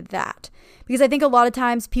apply to that. Because I think a lot of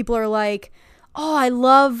times people are like, oh, I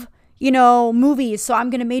love, movies, so I'm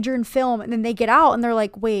going to major in film. And then they get out and they're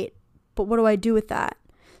like, wait, but what do I do with that?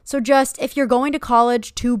 So just, if you're going to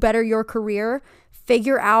college to better your career,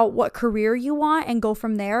 figure out what career you want and go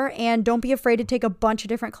from there. And don't be afraid to take a bunch of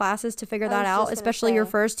different classes to figure that out, especially your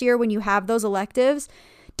first year when you have those electives.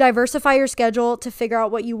 diversify your schedule to figure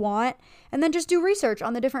out what you want, and then just do research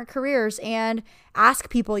on the different careers and ask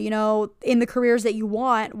people, you know, in the careers that you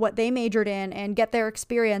want, what they majored in and get their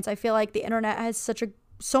experience. I feel like the internet has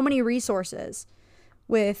so many resources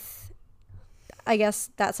with, I guess,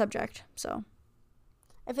 that subject. So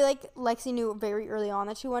I feel like Lexi knew very early on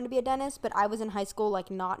that she wanted to be a dentist, but I was in high school, like,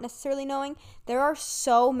 not necessarily knowing. There are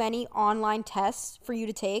so many online tests for you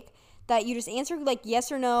to take that you just answer, like,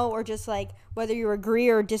 yes or no, or just, like, whether you agree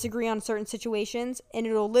or disagree on certain situations, and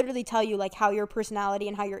it'll literally tell you, like, how your personality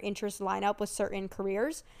and how your interests line up with certain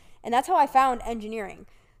careers. And that's how I found engineering.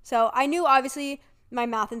 So I knew, obviously, my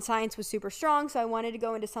math and science was super strong, so I wanted to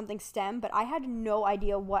go into something STEM, but I had no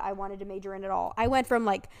idea what I wanted to major in at all. I went from,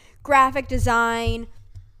 like, graphic design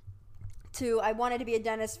to I wanted to be a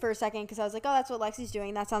dentist for a second because I was like, oh, that's what Lexi's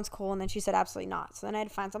doing. That sounds cool. And then she said, absolutely not. So then I had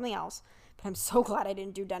to find something else. But I'm so glad I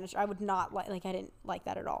didn't do dentistry. I would not I didn't like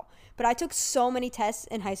that at all. But I took so many tests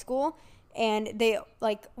in high school, and they,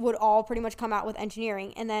 like, would all pretty much come out with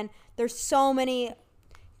engineering. And then there's so many.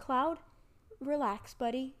 Cloud, relax,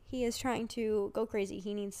 buddy. He is trying to go crazy.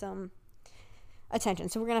 He needs some attention.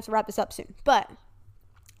 So we're going to have to wrap this up soon. But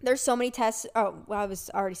there's so many tests. Oh, well,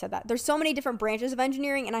 I already said that. There's so many different branches of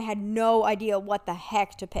engineering, and I had no idea what the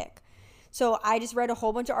heck to pick. So I just read a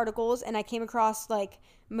whole bunch of articles, and I came across, like,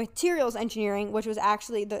 materials engineering, which was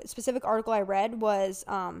actually the specific article I read was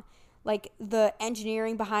like the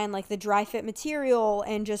engineering behind, like, the dry fit material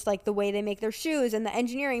and just, like, the way they make their shoes, and the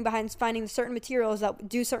engineering behind finding certain materials that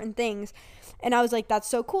do certain things. And I was like, that's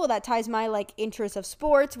so cool. That ties my, like, interest of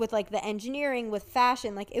sports with, like, the engineering with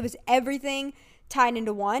fashion. Like, it was everything tied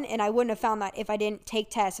into one, and I wouldn't have found that if I didn't take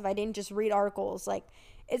tests, if I didn't just read articles. Like,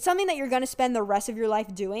 it's something that you're going to spend the rest of your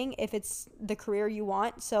life doing if it's the career you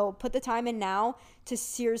want. So put the time in now to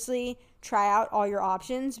seriously try out all your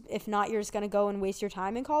options. If not, you're just going to go and waste your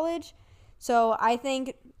time in college. So I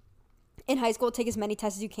think in high school, take as many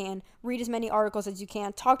tests as you can, read as many articles as you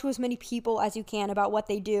can, talk to as many people as you can about what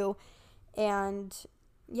they do. And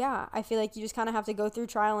yeah, I feel like you just kind of have to go through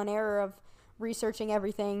trial and error of researching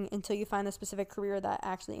everything until you find the specific career that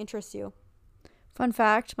actually interests you. Fun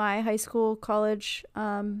fact, my high school career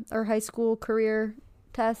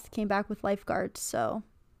test came back with lifeguards, so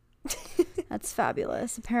that's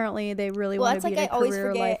fabulous. Apparently they really want to be a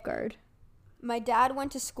career lifeguard. My dad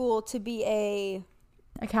went to school to be a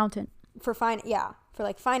accountant for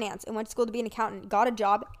finance, and went to school to be an accountant, got a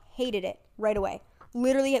job, hated it right away.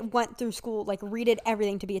 Literally went through school, like, redid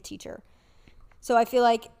everything to be a teacher. So I feel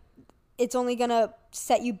like it's only gonna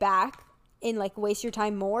set you back and, like, waste your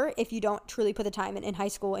time more if you don't truly put the time in high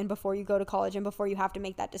school and before you go to college and before you have to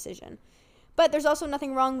make that decision. But there's also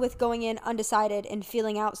nothing wrong with going in undecided and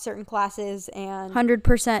feeling out certain classes and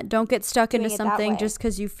 100%. Don't get stuck into something just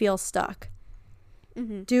because you feel stuck.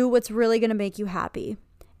 Mm-hmm. Do what's really going to make you happy.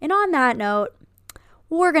 And on that note,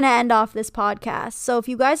 we're going to end off this podcast. So if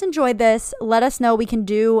you guys enjoyed this, let us know. We can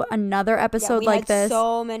do another episode like this. We had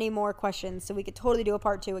so many more questions, so we could totally do a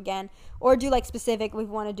part 2 again. Or do, like, specific. We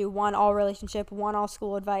want to do one all relationship, one all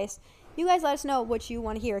school advice. You guys let us know what you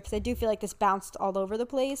want to hear, because I do feel like this bounced all over the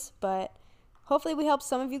place. But hopefully we helped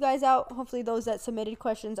some of you guys out. Hopefully those that submitted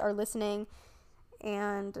questions are listening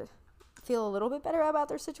and feel a little bit better about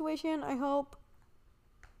their situation, I hope.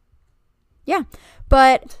 Yeah,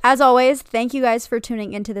 but as always, thank you guys for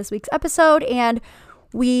tuning into this week's episode, and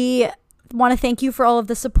we want to thank you for all of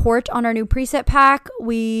the support on our new preset pack.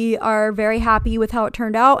 We are very happy with how it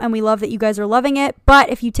turned out, and we love that you guys are loving it. But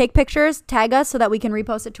if you take pictures, tag us so that we can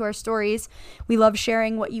repost it to our stories. We love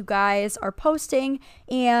sharing what you guys are posting,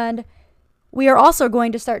 and we are also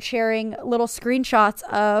going to start sharing little screenshots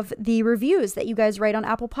of the reviews that you guys write on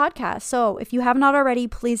Apple Podcasts. So if you have not already,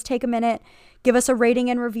 please take a minute, give us a rating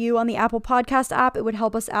and review on the Apple Podcast app. It would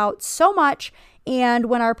help us out so much. And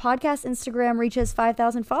when our podcast Instagram reaches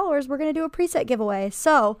 5,000 followers, we're going to do a preset giveaway.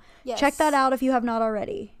 So check that out if you have not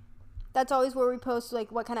already. That's always where we post,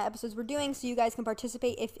 like, what kind of episodes we're doing, so you guys can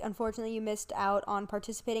participate if, unfortunately, you missed out on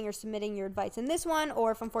participating or submitting your advice in this one,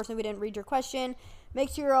 or if, unfortunately, we didn't read your question. Make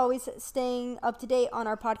sure you're always staying up to date on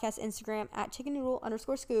our podcast Instagram at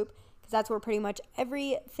chickennoodle_scoop, because that's where pretty much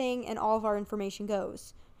everything and all of our information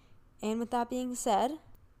goes. And with that being said,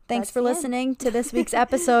 thanks for listening to this week's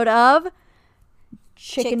episode of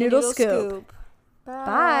Chicken Noodle Scoop.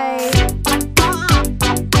 Bye.